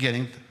into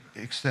getting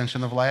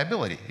extension of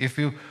liability. If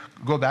you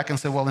go back and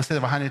say, well, instead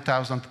of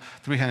 $100,000,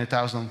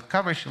 $300,000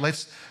 coverage,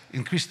 let's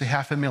increase the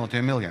 $500,000 to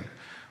 $1 million.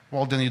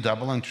 Well, then you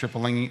double and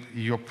tripling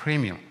your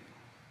premium.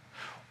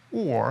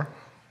 Or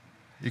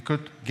you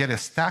could get a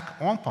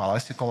stack-on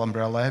policy called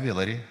umbrella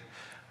liability,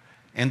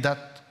 and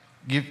that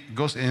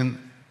goes in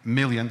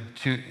million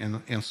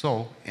and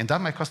so, and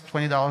that might cost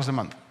 $20 a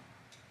month,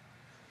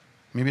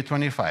 maybe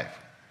 $25.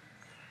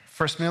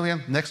 First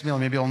million, next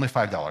million, maybe only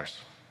 $5.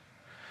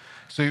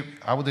 So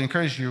I would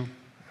encourage you,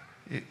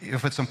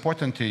 if it's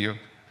important to you,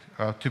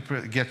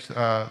 to get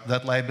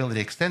that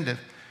liability extended,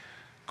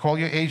 call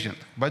your agent.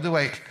 By the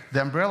way,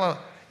 the umbrella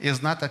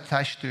is not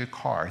attached to a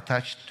car,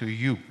 attached to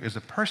you as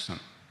a person.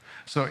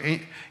 So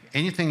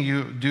anything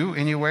you do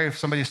anywhere, if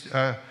somebody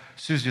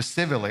sues you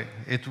civilly,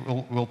 it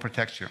will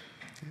protect you.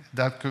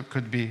 That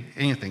could be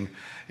anything.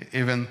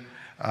 Even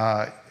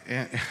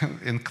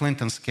in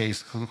Clinton's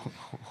case,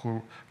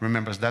 who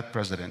remembers that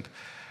president,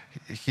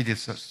 he did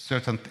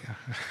certain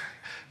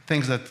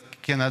things that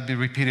cannot be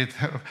repeated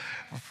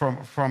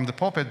from the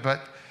pulpit,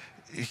 but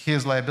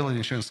his liability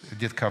insurance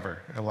did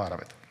cover a lot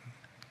of it.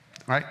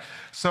 Right?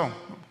 So,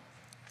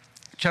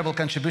 charitable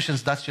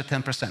contributions, that's your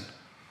 10%.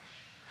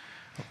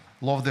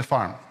 Law of the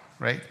farm,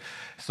 right?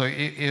 So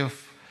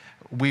if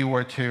we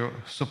were to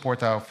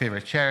support our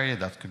favorite charity,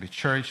 that could be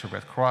church or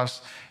Red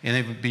Cross, and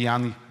if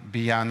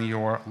beyond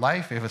your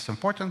life, if it's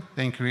important,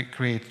 then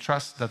create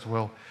trust that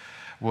will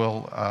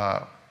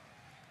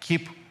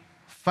keep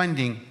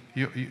funding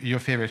your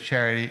favorite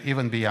charity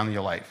even beyond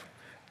your life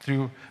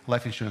through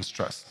life insurance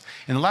trust.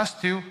 And the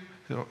last two,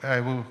 I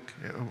will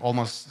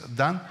almost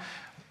done.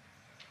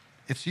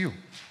 It's you.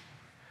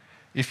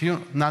 If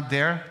you're not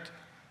there,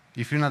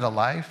 if you're not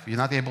alive, you're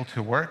not able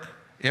to work,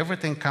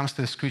 everything comes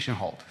to a screeching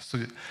halt. So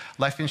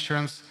life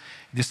insurance,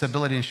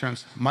 disability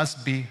insurance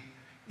must be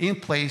in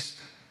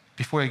place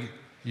before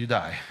you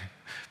die,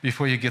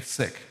 before you get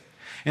sick.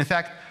 In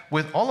fact,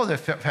 with all of the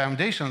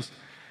foundations,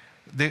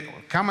 the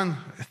common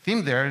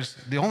theme there is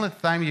the only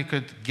time you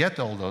could get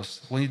all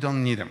those when you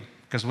don't need them.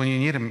 Because when you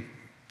need them,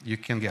 you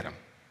can get them.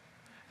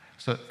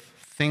 So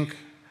think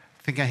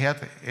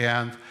ahead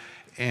and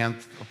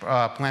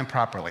plan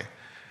properly.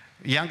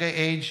 Younger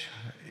age,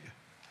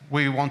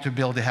 we want to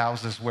build the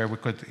houses where we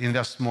could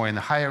invest more in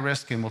the higher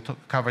risk, and we'll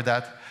cover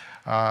that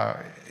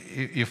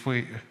if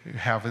we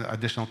have an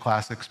additional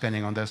class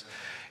expanding on this.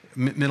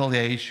 Middle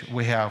age,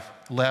 we have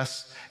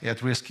less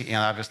at risk, and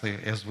obviously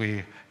as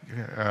we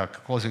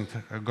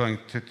going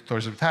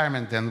towards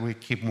retirement, then we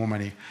keep more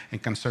money in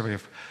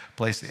conservative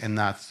place and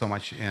not so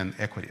much in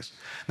equities.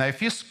 Now,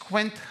 if you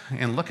squint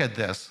and look at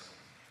this,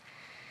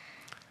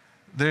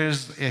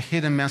 there's a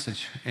hidden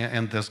message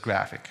in this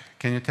graphic.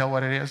 Can you tell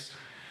what it is?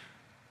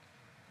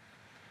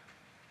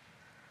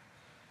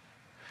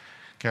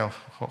 Okay,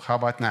 how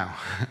about now?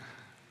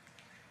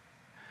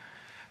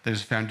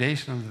 There's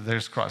foundation,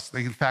 there's cross.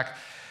 In fact,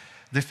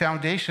 the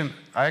foundation,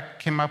 I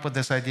came up with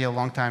this idea a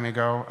long time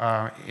ago,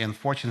 and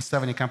Fortune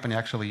 70 company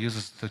actually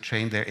uses to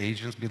train their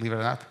agents, believe it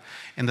or not.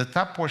 And the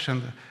top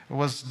portion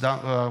was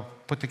done,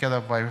 put together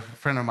by a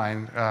friend of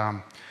mine,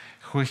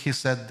 who he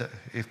said that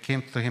it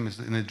came to him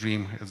in a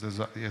dream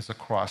as a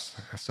cross.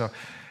 So,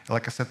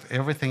 like I said,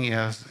 everything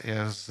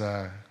is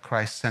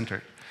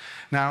Christ-centered.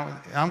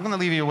 Now, I'm going to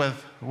leave you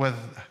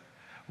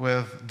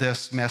with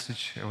this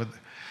message,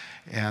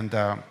 and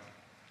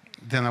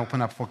then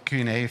open up for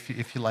Q&A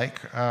if you like.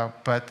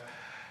 But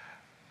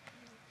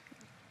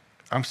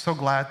I'm so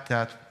glad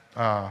that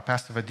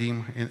Pastor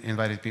Vadim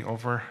invited me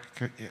over,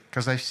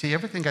 because I see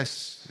everything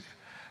that's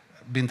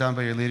been done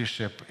by your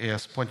leadership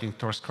is pointing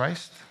towards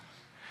Christ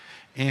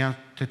and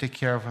to take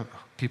care of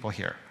people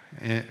here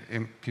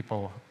and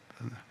people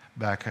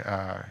back in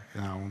our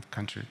own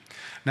country.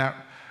 Now,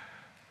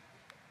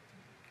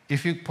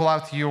 if you pull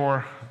out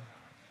your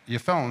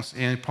phones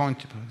and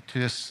point to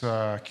this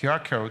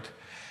QR code,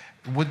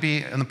 it would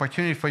be an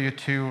opportunity for you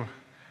to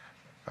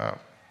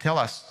tell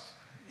us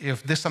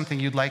if this is something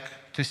you'd like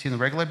to see on a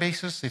regular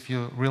basis, if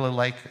you really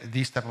like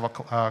these type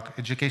of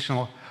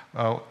educational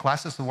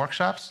classes and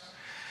workshops.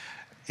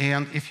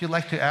 And if you'd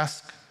like to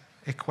ask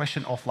a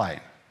question offline,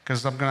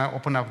 because I'm going to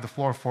open up the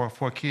floor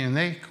for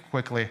Q&A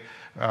quickly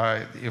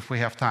if we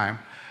have time.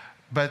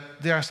 But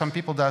there are some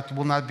people that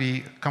will not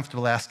be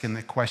comfortable asking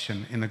a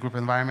question in a group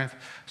environment.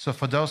 So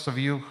for those of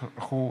you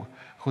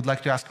who'd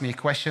like to ask me a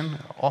question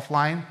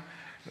offline,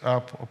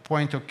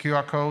 point to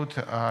QR code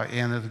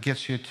and it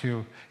gets you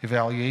to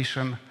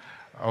evaluation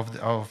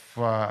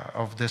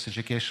of this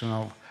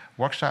educational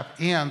workshop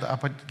and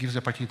gives you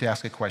the opportunity to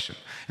ask a question.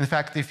 In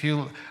fact, if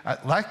you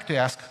like to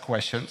ask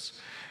questions,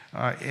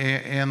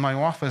 in my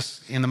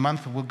office in a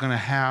month we're going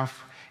to have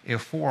a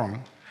forum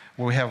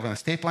where we have an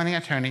estate planning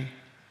attorney,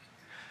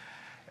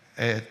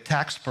 a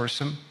tax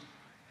person,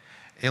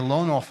 a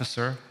loan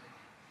officer,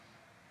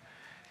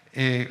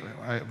 a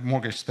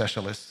mortgage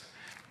specialist,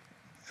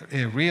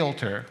 a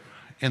realtor,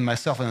 and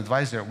myself, an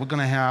advisor. We're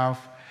going to have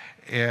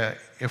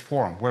a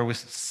forum where we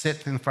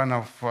sit in front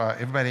of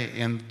everybody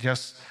and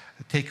just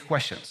take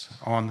questions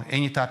on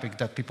any topic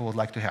that people would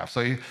like to have.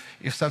 So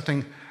if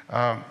something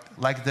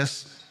like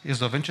this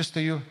is of interest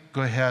to you,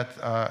 go ahead,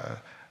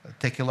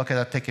 take a look at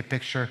it, take a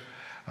picture,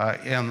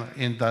 and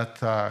in that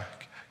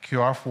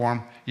QR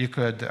form, you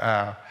could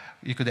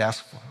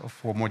ask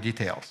for more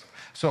details.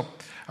 So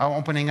I'm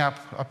opening up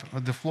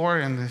the floor,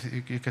 and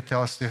you could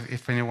tell us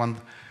if anyone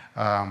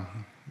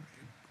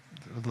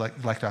would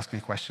like to ask me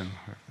a question.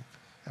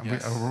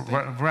 Yes, we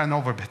ran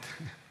over a bit.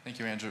 Thank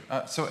you, Andrew.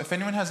 So if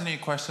anyone has any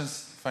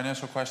questions,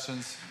 financial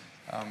questions,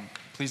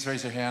 please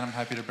raise your hand. I'm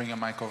happy to bring a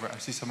mic over. I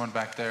see someone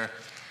back there.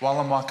 While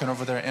I'm walking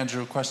over there,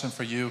 Andrew, question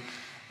for you.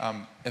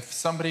 If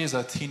somebody is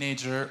a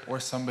teenager or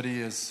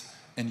somebody is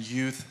in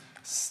youth,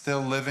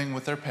 still living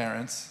with their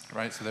parents,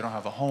 right? So they don't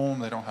have a home,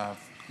 they don't have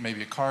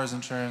maybe a car's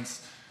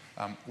insurance.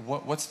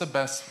 Where's the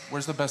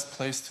best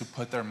place to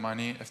put their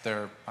money if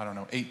they're, I don't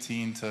know,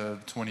 18 to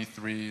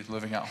 23,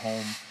 living at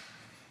home?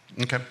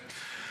 Okay.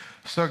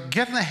 So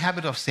get in the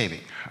habit of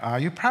saving.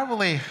 You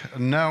probably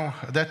know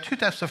there are two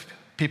types of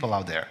people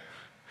out there.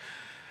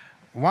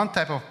 One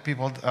type of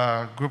people,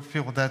 group of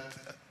people that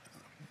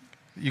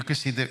you could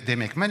see they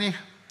make money,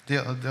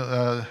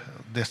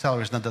 their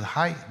salary is not that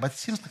high, but it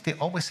seems like they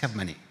always have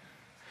money.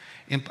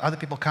 And other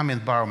people come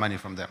and borrow money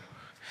from them.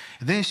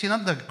 And then you see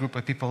another group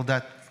of people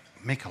that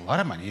make a lot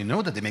of money. You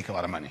know that they make a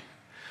lot of money.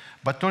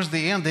 But towards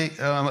the end,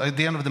 at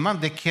the end of the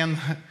month, they can't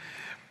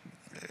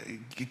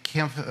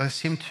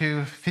seem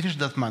to finish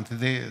that month.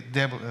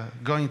 They're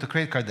going into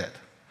credit card debt.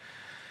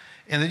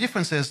 And the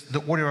difference is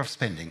the order of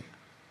spending.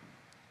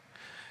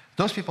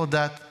 Those people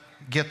that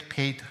get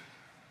paid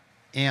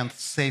and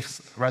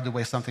save right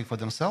away something for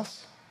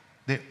themselves,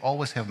 they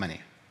always have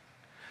money.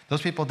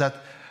 Those people that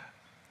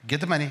get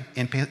the money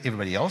and pay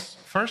everybody else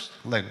first,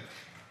 like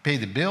pay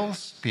the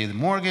bills, pay the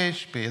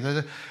mortgage,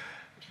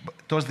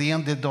 towards the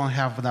end, they don't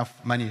have enough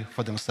money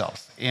for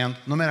themselves. And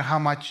no matter how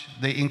much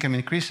the income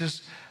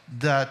increases,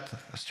 that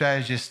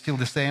strategy is still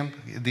the same.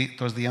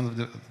 Towards the end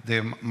of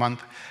the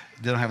month,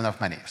 they don't have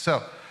enough money.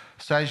 So,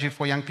 strategy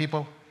for young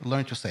people,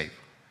 learn to save.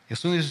 As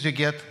soon as you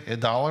get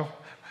 $1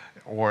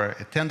 or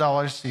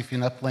 $10, if you're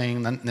not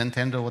playing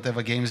Nintendo,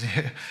 whatever games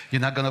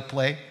you're not going to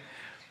play,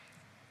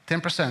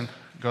 10%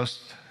 goes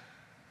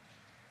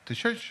to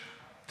church,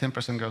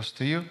 10% goes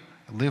to you,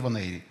 live on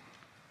 80.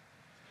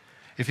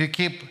 If you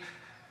keep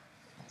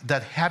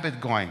that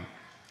habit going,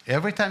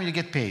 every time you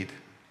get paid,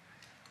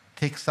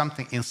 take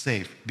something and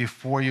save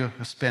before you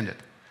spend it.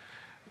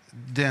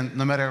 Then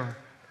no matter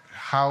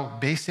how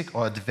basic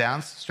or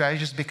advanced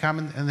strategies become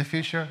in the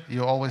future,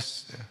 you'll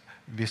always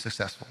be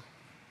successful.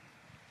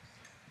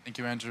 Thank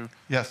you, Andrew.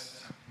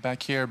 Yes.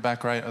 Back here,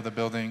 back right of the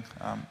building.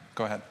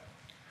 Go ahead.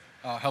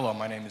 Hello,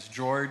 my name is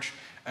George,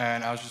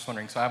 and I was just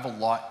wondering, so I have a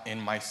lot in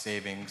my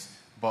savings,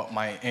 but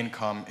my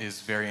income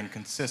is very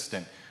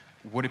inconsistent.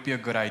 Would it be a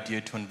good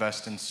idea to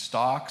invest in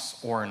stocks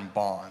or in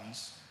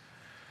bonds?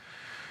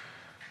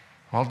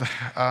 Well,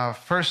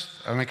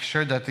 first, make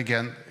sure that,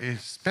 again,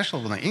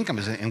 especially when the income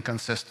is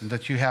inconsistent,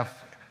 that you have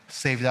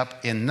saved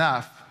up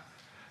enough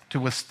to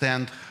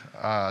withstand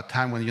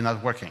time when you're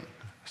not working.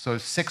 So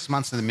 6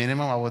 months is the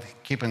minimum I would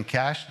keep in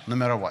cash, no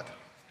matter what.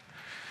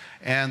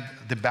 And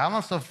the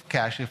balance of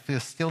cash, if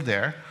it's still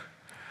there,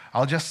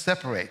 I'll just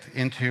separate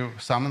into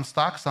some in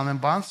stocks, some in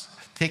bonds.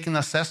 Take an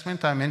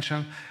assessment. I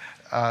mentioned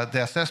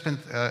the assessment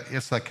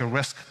is like a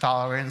risk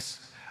tolerance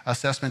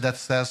assessment that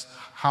says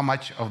how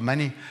much of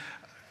money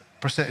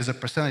is a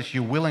percentage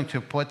you're willing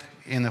to put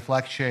in a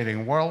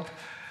fluctuating world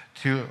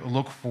to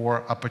look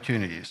for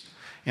opportunities.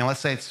 And let's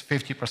say it's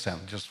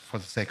 50%, just for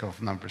the sake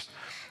of numbers.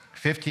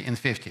 50 and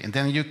 50. And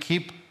then you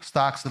keep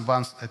stocks and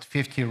bonds at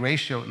 50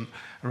 ratio,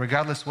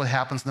 regardless what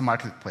happens in the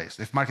marketplace.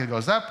 If market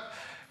goes up,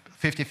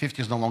 50-50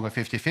 is no longer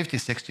 50-50,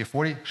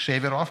 60-40,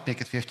 shave it off,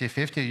 make it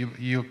 50-50,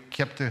 you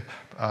kept the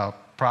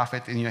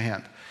profit in your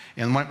hand.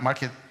 And when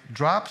market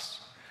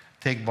drops,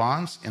 take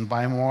bonds and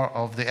buy more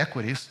of the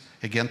equities,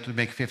 again, to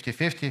make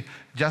 50-50.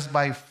 Just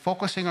by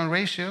focusing on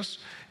ratios,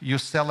 you're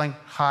selling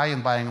high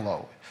and buying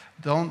low.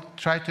 Don't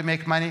try to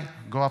make money,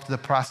 go after the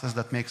process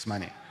that makes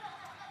money.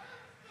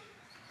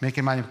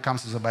 Making money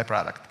comes as a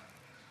byproduct.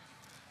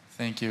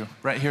 Thank you.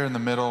 Right here in the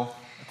middle,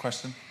 a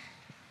question.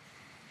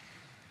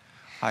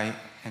 Hi,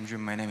 Andrew.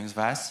 My name is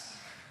Vas.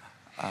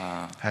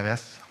 Hi,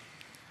 Vas.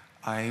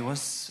 I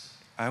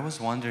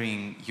was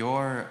wondering,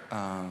 your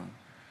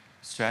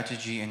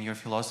strategy and your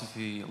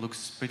philosophy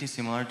looks pretty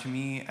similar to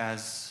me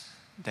as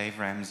Dave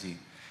Ramsey,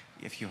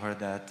 if you heard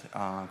that,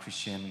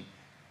 Christian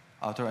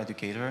author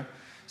educator.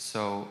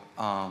 So,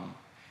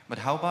 but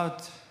how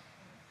about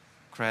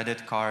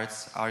credit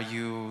cards? Are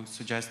you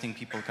suggesting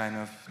people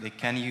they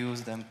can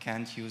use them,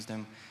 can't use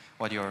them?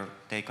 What's your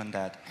take on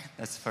that?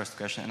 That's the first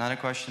question. Another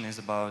question is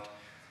about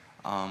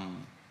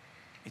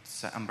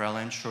it's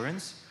umbrella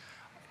insurance.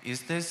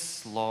 Is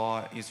this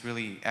law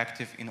really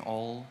active in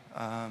all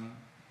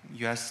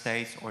U.S.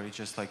 states, or it's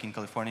just like in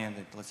California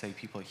that, let's say,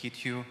 people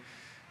hit you,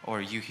 or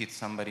you hit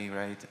somebody,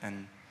 right,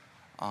 and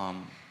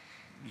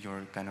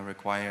you're kind of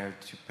required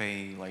to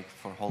pay like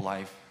for whole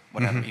life,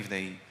 whatever, if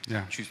they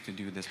choose to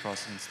do this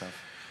process and stuff?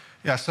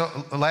 Yeah, so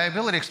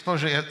liability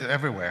exposure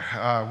everywhere.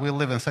 We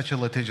live in such a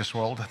litigious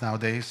world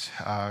nowadays.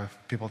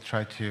 People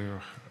try to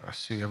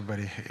sue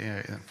everybody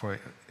for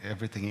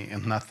everything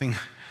and nothing.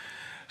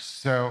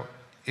 So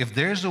if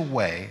there's a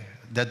way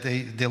that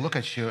they look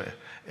at you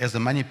as a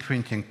money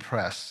printing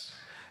press,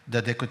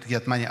 that they could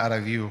get money out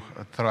of you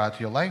throughout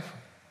your life,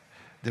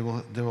 they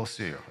will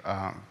sue you.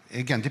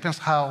 Again, depends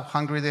how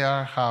hungry they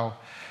are, how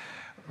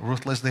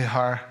ruthless they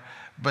are.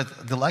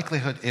 But the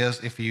likelihood is,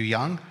 if you're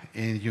young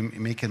and you're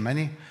making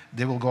money,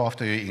 they will go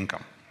after your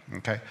income.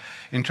 Okay.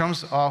 In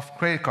terms of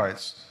credit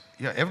cards,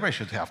 yeah, everybody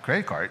should have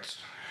credit cards.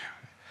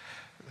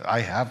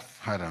 I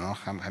don't know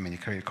how many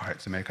credit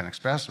cards, American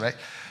Express, right?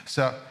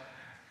 So,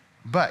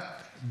 but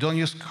don't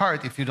use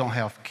card if you don't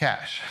have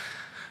cash.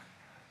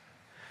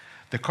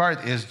 The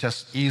card is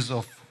just ease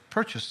of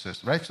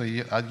purchases, right? So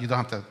you don't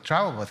have to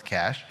travel with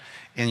cash,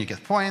 and you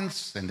get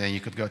points, and then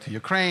you could go to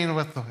Ukraine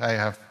with, I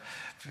have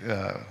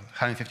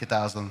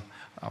 150,000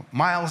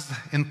 miles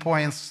in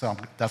points, so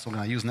that's what I'm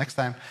going to use next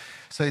time.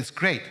 So it's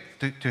great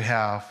to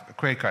have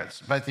credit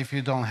cards. But if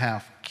you don't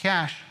have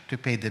cash to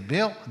pay the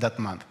bill that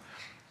month,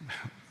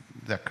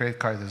 the credit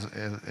card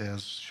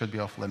should be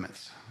off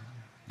limits.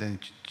 Then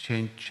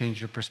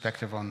change your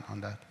perspective on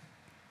that.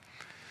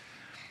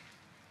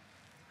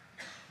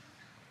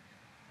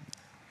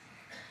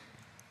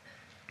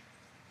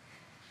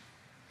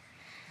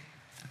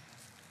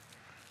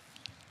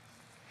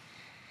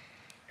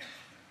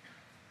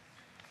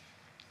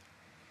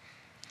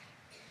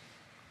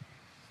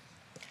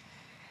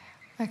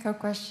 I have a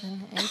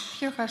question.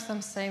 If you have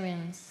some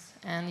savings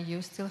and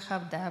you still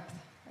have debt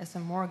as a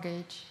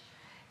mortgage,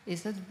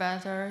 is it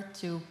better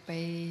to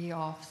pay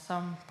off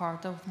some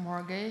part of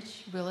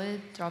mortgage? Will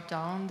it drop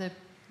down the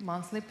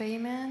monthly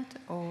payment,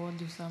 or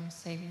do some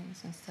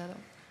savings instead of?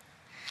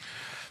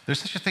 There's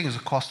such a thing as a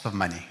cost of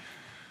money.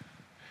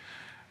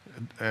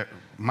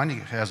 Money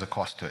has a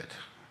cost to it,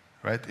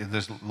 right?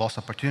 There's loss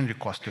opportunity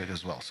cost to it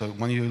as well. So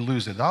when you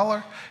lose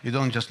 $1, you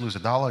don't just lose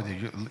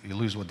 $1, you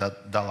lose what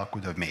that dollar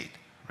could have made,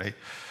 right?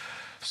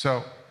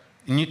 So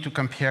you need to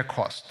compare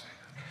cost.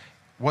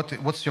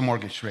 What's your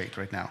mortgage rate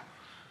right now?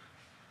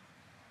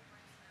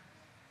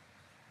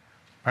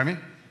 Pardon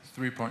me?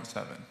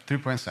 3.7.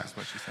 3.7. That's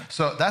what she said.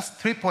 So that's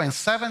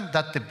 3.7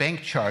 that the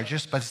bank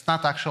charges, but it's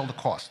not actual the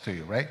cost to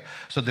you, right?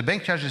 So the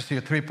bank charges to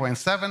you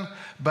 3.7,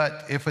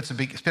 but if it's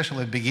especially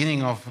at the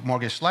beginning of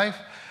mortgage life,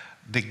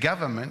 the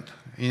government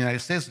in the United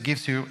States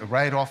gives you a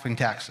write-off in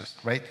taxes,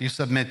 right? You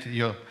submit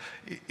your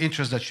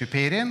interest that you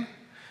paid in,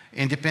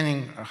 and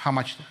depending on how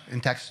much in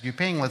taxes you're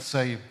paying, let's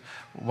say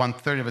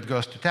 1/3 of it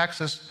goes to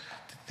taxes,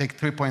 take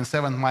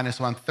 3.7 minus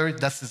 1/3,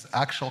 that's the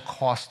actual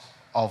cost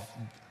of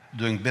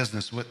doing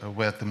business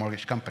with the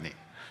mortgage company.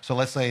 So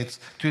let's say it's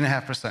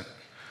 2.5%,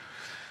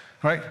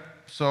 right?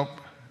 So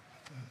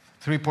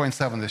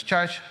 3.7 is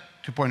charge,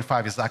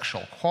 2.5 is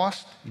actual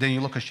cost. Then you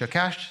look at your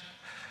cash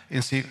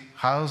and see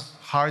how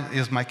hard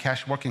is my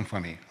cash working for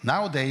me.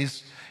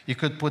 Nowadays, you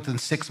could put in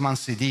 6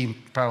 months CD and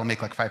probably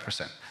make like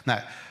 5%.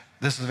 Now,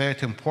 this is very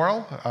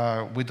temporal.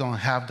 We don't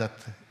have that.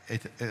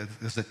 It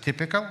is a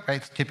typical,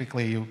 right?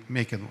 Typically, you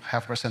make it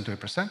 0.5% to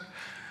 1%.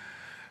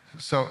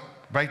 So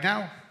right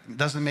now, it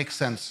doesn't make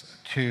sense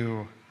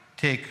to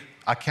take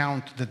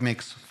account that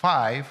makes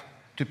 5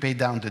 to pay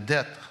down the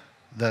debt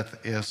that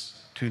is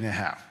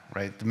 2.5,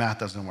 right? The math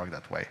doesn't work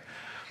that way.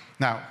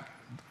 Now,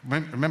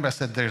 remember I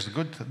said there's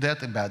good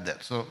debt and bad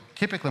debt. So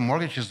typically,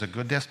 mortgage is a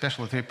good debt,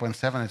 especially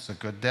 3.7, it's a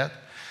good debt.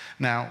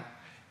 Now,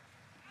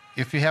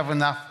 if you have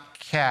enough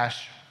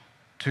cash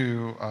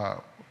to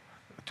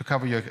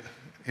cover your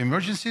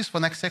emergencies for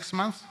the next 6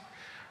 months,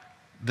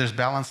 there's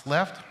balance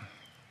left,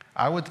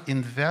 I would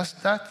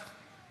invest that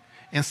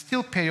and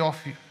still pay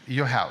off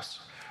your house.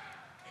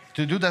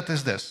 To do that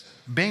is this.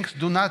 Banks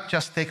do not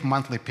just take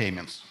monthly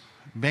payments.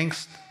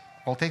 Banks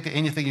will take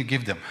anything you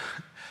give them.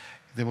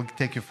 They will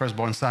take your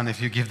firstborn son if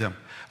you give them,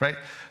 right?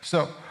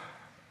 So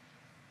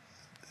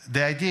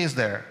the idea is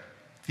there.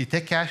 You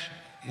take cash,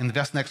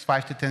 invest next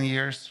 5 to 10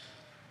 years,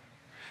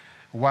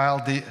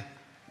 while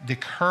the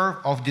curve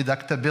of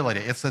deductibility.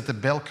 It's at the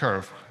bell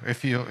curve.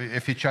 If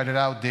you chart it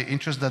out, the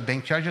interest that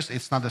bank charges,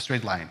 it's not a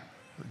straight line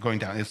going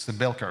down. It's the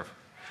bell curve.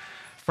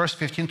 First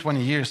 15,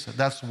 20 years,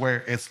 that's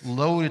where it's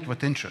loaded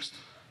with interest.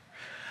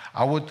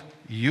 I would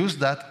use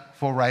that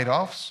for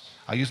write-offs.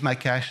 I use my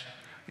cash,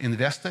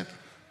 invest it,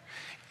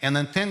 and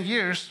in 10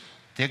 years,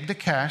 take the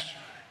cash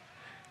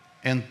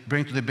and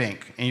bring to the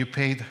bank, and you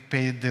pay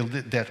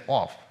the debt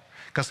off.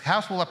 Because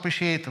house will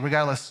appreciate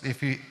regardless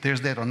if there's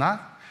debt or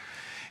not.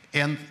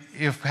 And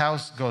if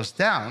house goes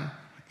down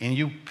and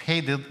you pay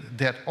the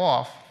debt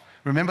off,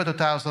 remember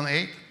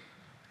 2008?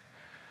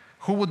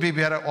 Who would be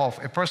better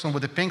off? A person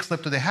with a pink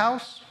slip to the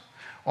house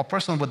or a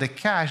person with the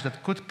cash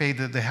that could pay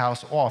the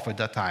house off at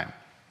that time?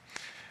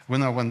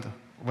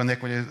 When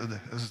equity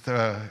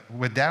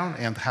went down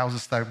and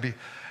houses started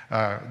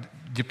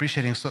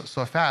depreciating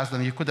so fast,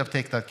 then you could have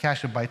taken that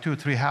cash and buy 2 or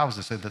 3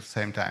 houses at the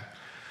same time.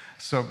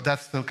 So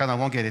that's the kind of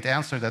elongated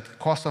answer, that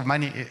cost of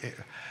money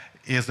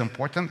is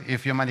important.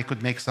 If your money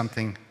could make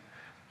something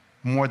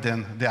more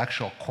than the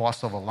actual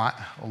cost of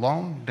a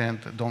loan, then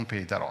don't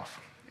pay that off.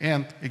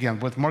 And again,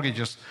 with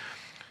mortgages,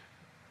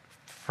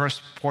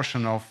 first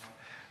portion of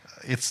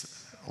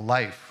its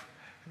life,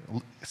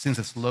 since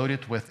it's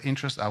loaded with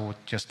interest, I would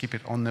just keep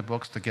it on the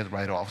books to get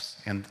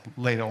write-offs. And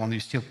later on, you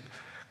still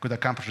could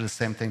accomplish the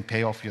same thing,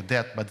 pay off your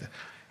debt, but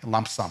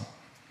lump sum.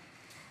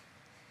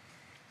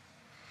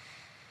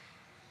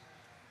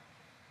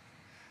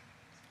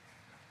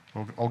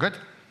 All good?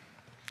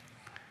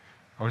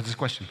 Or is this a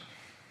question?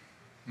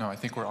 No, I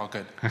think we're all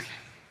good. Okay.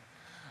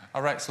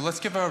 All right, so let's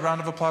give a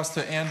round of applause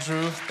to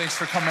Andrew. Thanks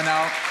for coming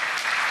out.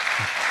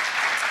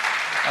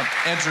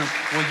 Andrew,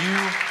 will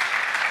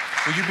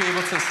you be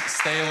able to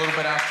stay a little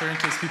bit after in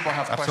case people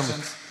have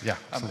questions? Yeah.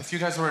 If you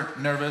guys were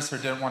nervous or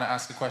didn't want to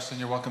ask a question,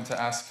 you're welcome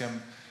to ask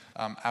him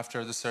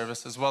after the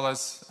service, as well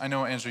as, I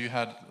know, Andrew, you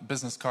had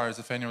business cards.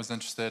 If anyone was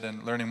interested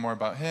in learning more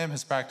about him,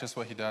 his practice,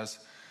 what he does,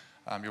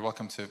 you're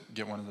welcome to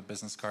get one of the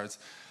business cards.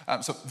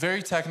 So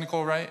very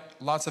technical, right?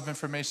 Lots of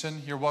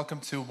information. You're welcome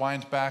to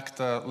wind back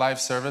the live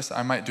service.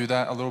 I might do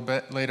that a little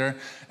bit later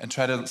and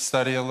try to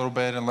study a little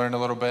bit and learn a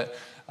little bit.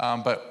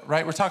 But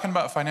right, we're talking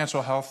about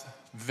financial health.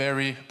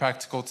 Very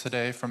practical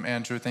today from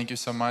Andrew. Thank you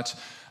so much.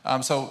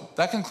 So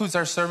that concludes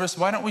our service.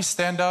 Why don't we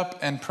stand up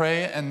and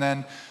pray, and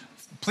then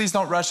please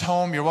don't rush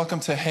home. You're welcome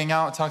to hang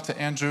out, talk to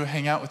Andrew,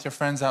 hang out with your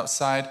friends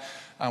outside.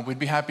 We'd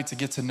be happy to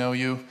get to know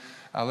you.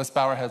 Let's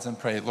bow our heads and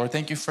pray. Lord,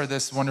 thank you for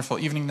this wonderful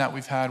evening that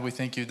we've had. We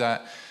thank you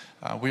that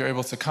we are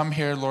able to come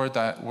here, Lord,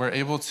 that we're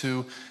able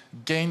to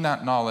gain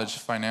that knowledge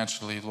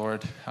financially,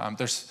 Lord.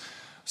 There's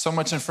so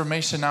much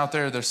information out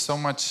there. There's so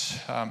much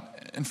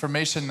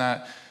information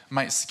that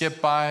might skip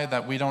by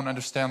that we don't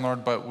understand,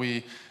 Lord, but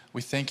we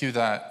thank you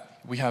that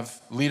we have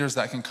leaders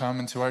that can come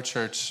into our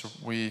church.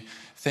 We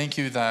thank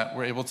you that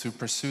we're able to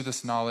pursue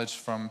this knowledge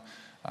from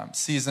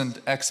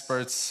seasoned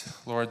experts,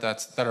 Lord,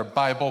 that are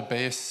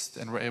Bible-based,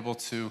 and we're able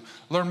to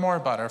learn more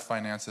about our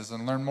finances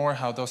and learn more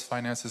how those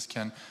finances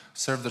can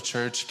serve the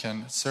church,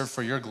 can serve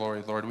for your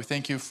glory, Lord. We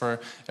thank you for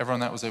everyone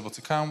that was able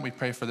to come. We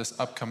pray for this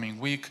upcoming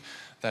week,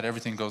 that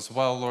everything goes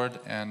well, Lord,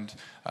 and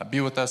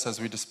be with us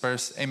as we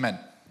disperse. Amen.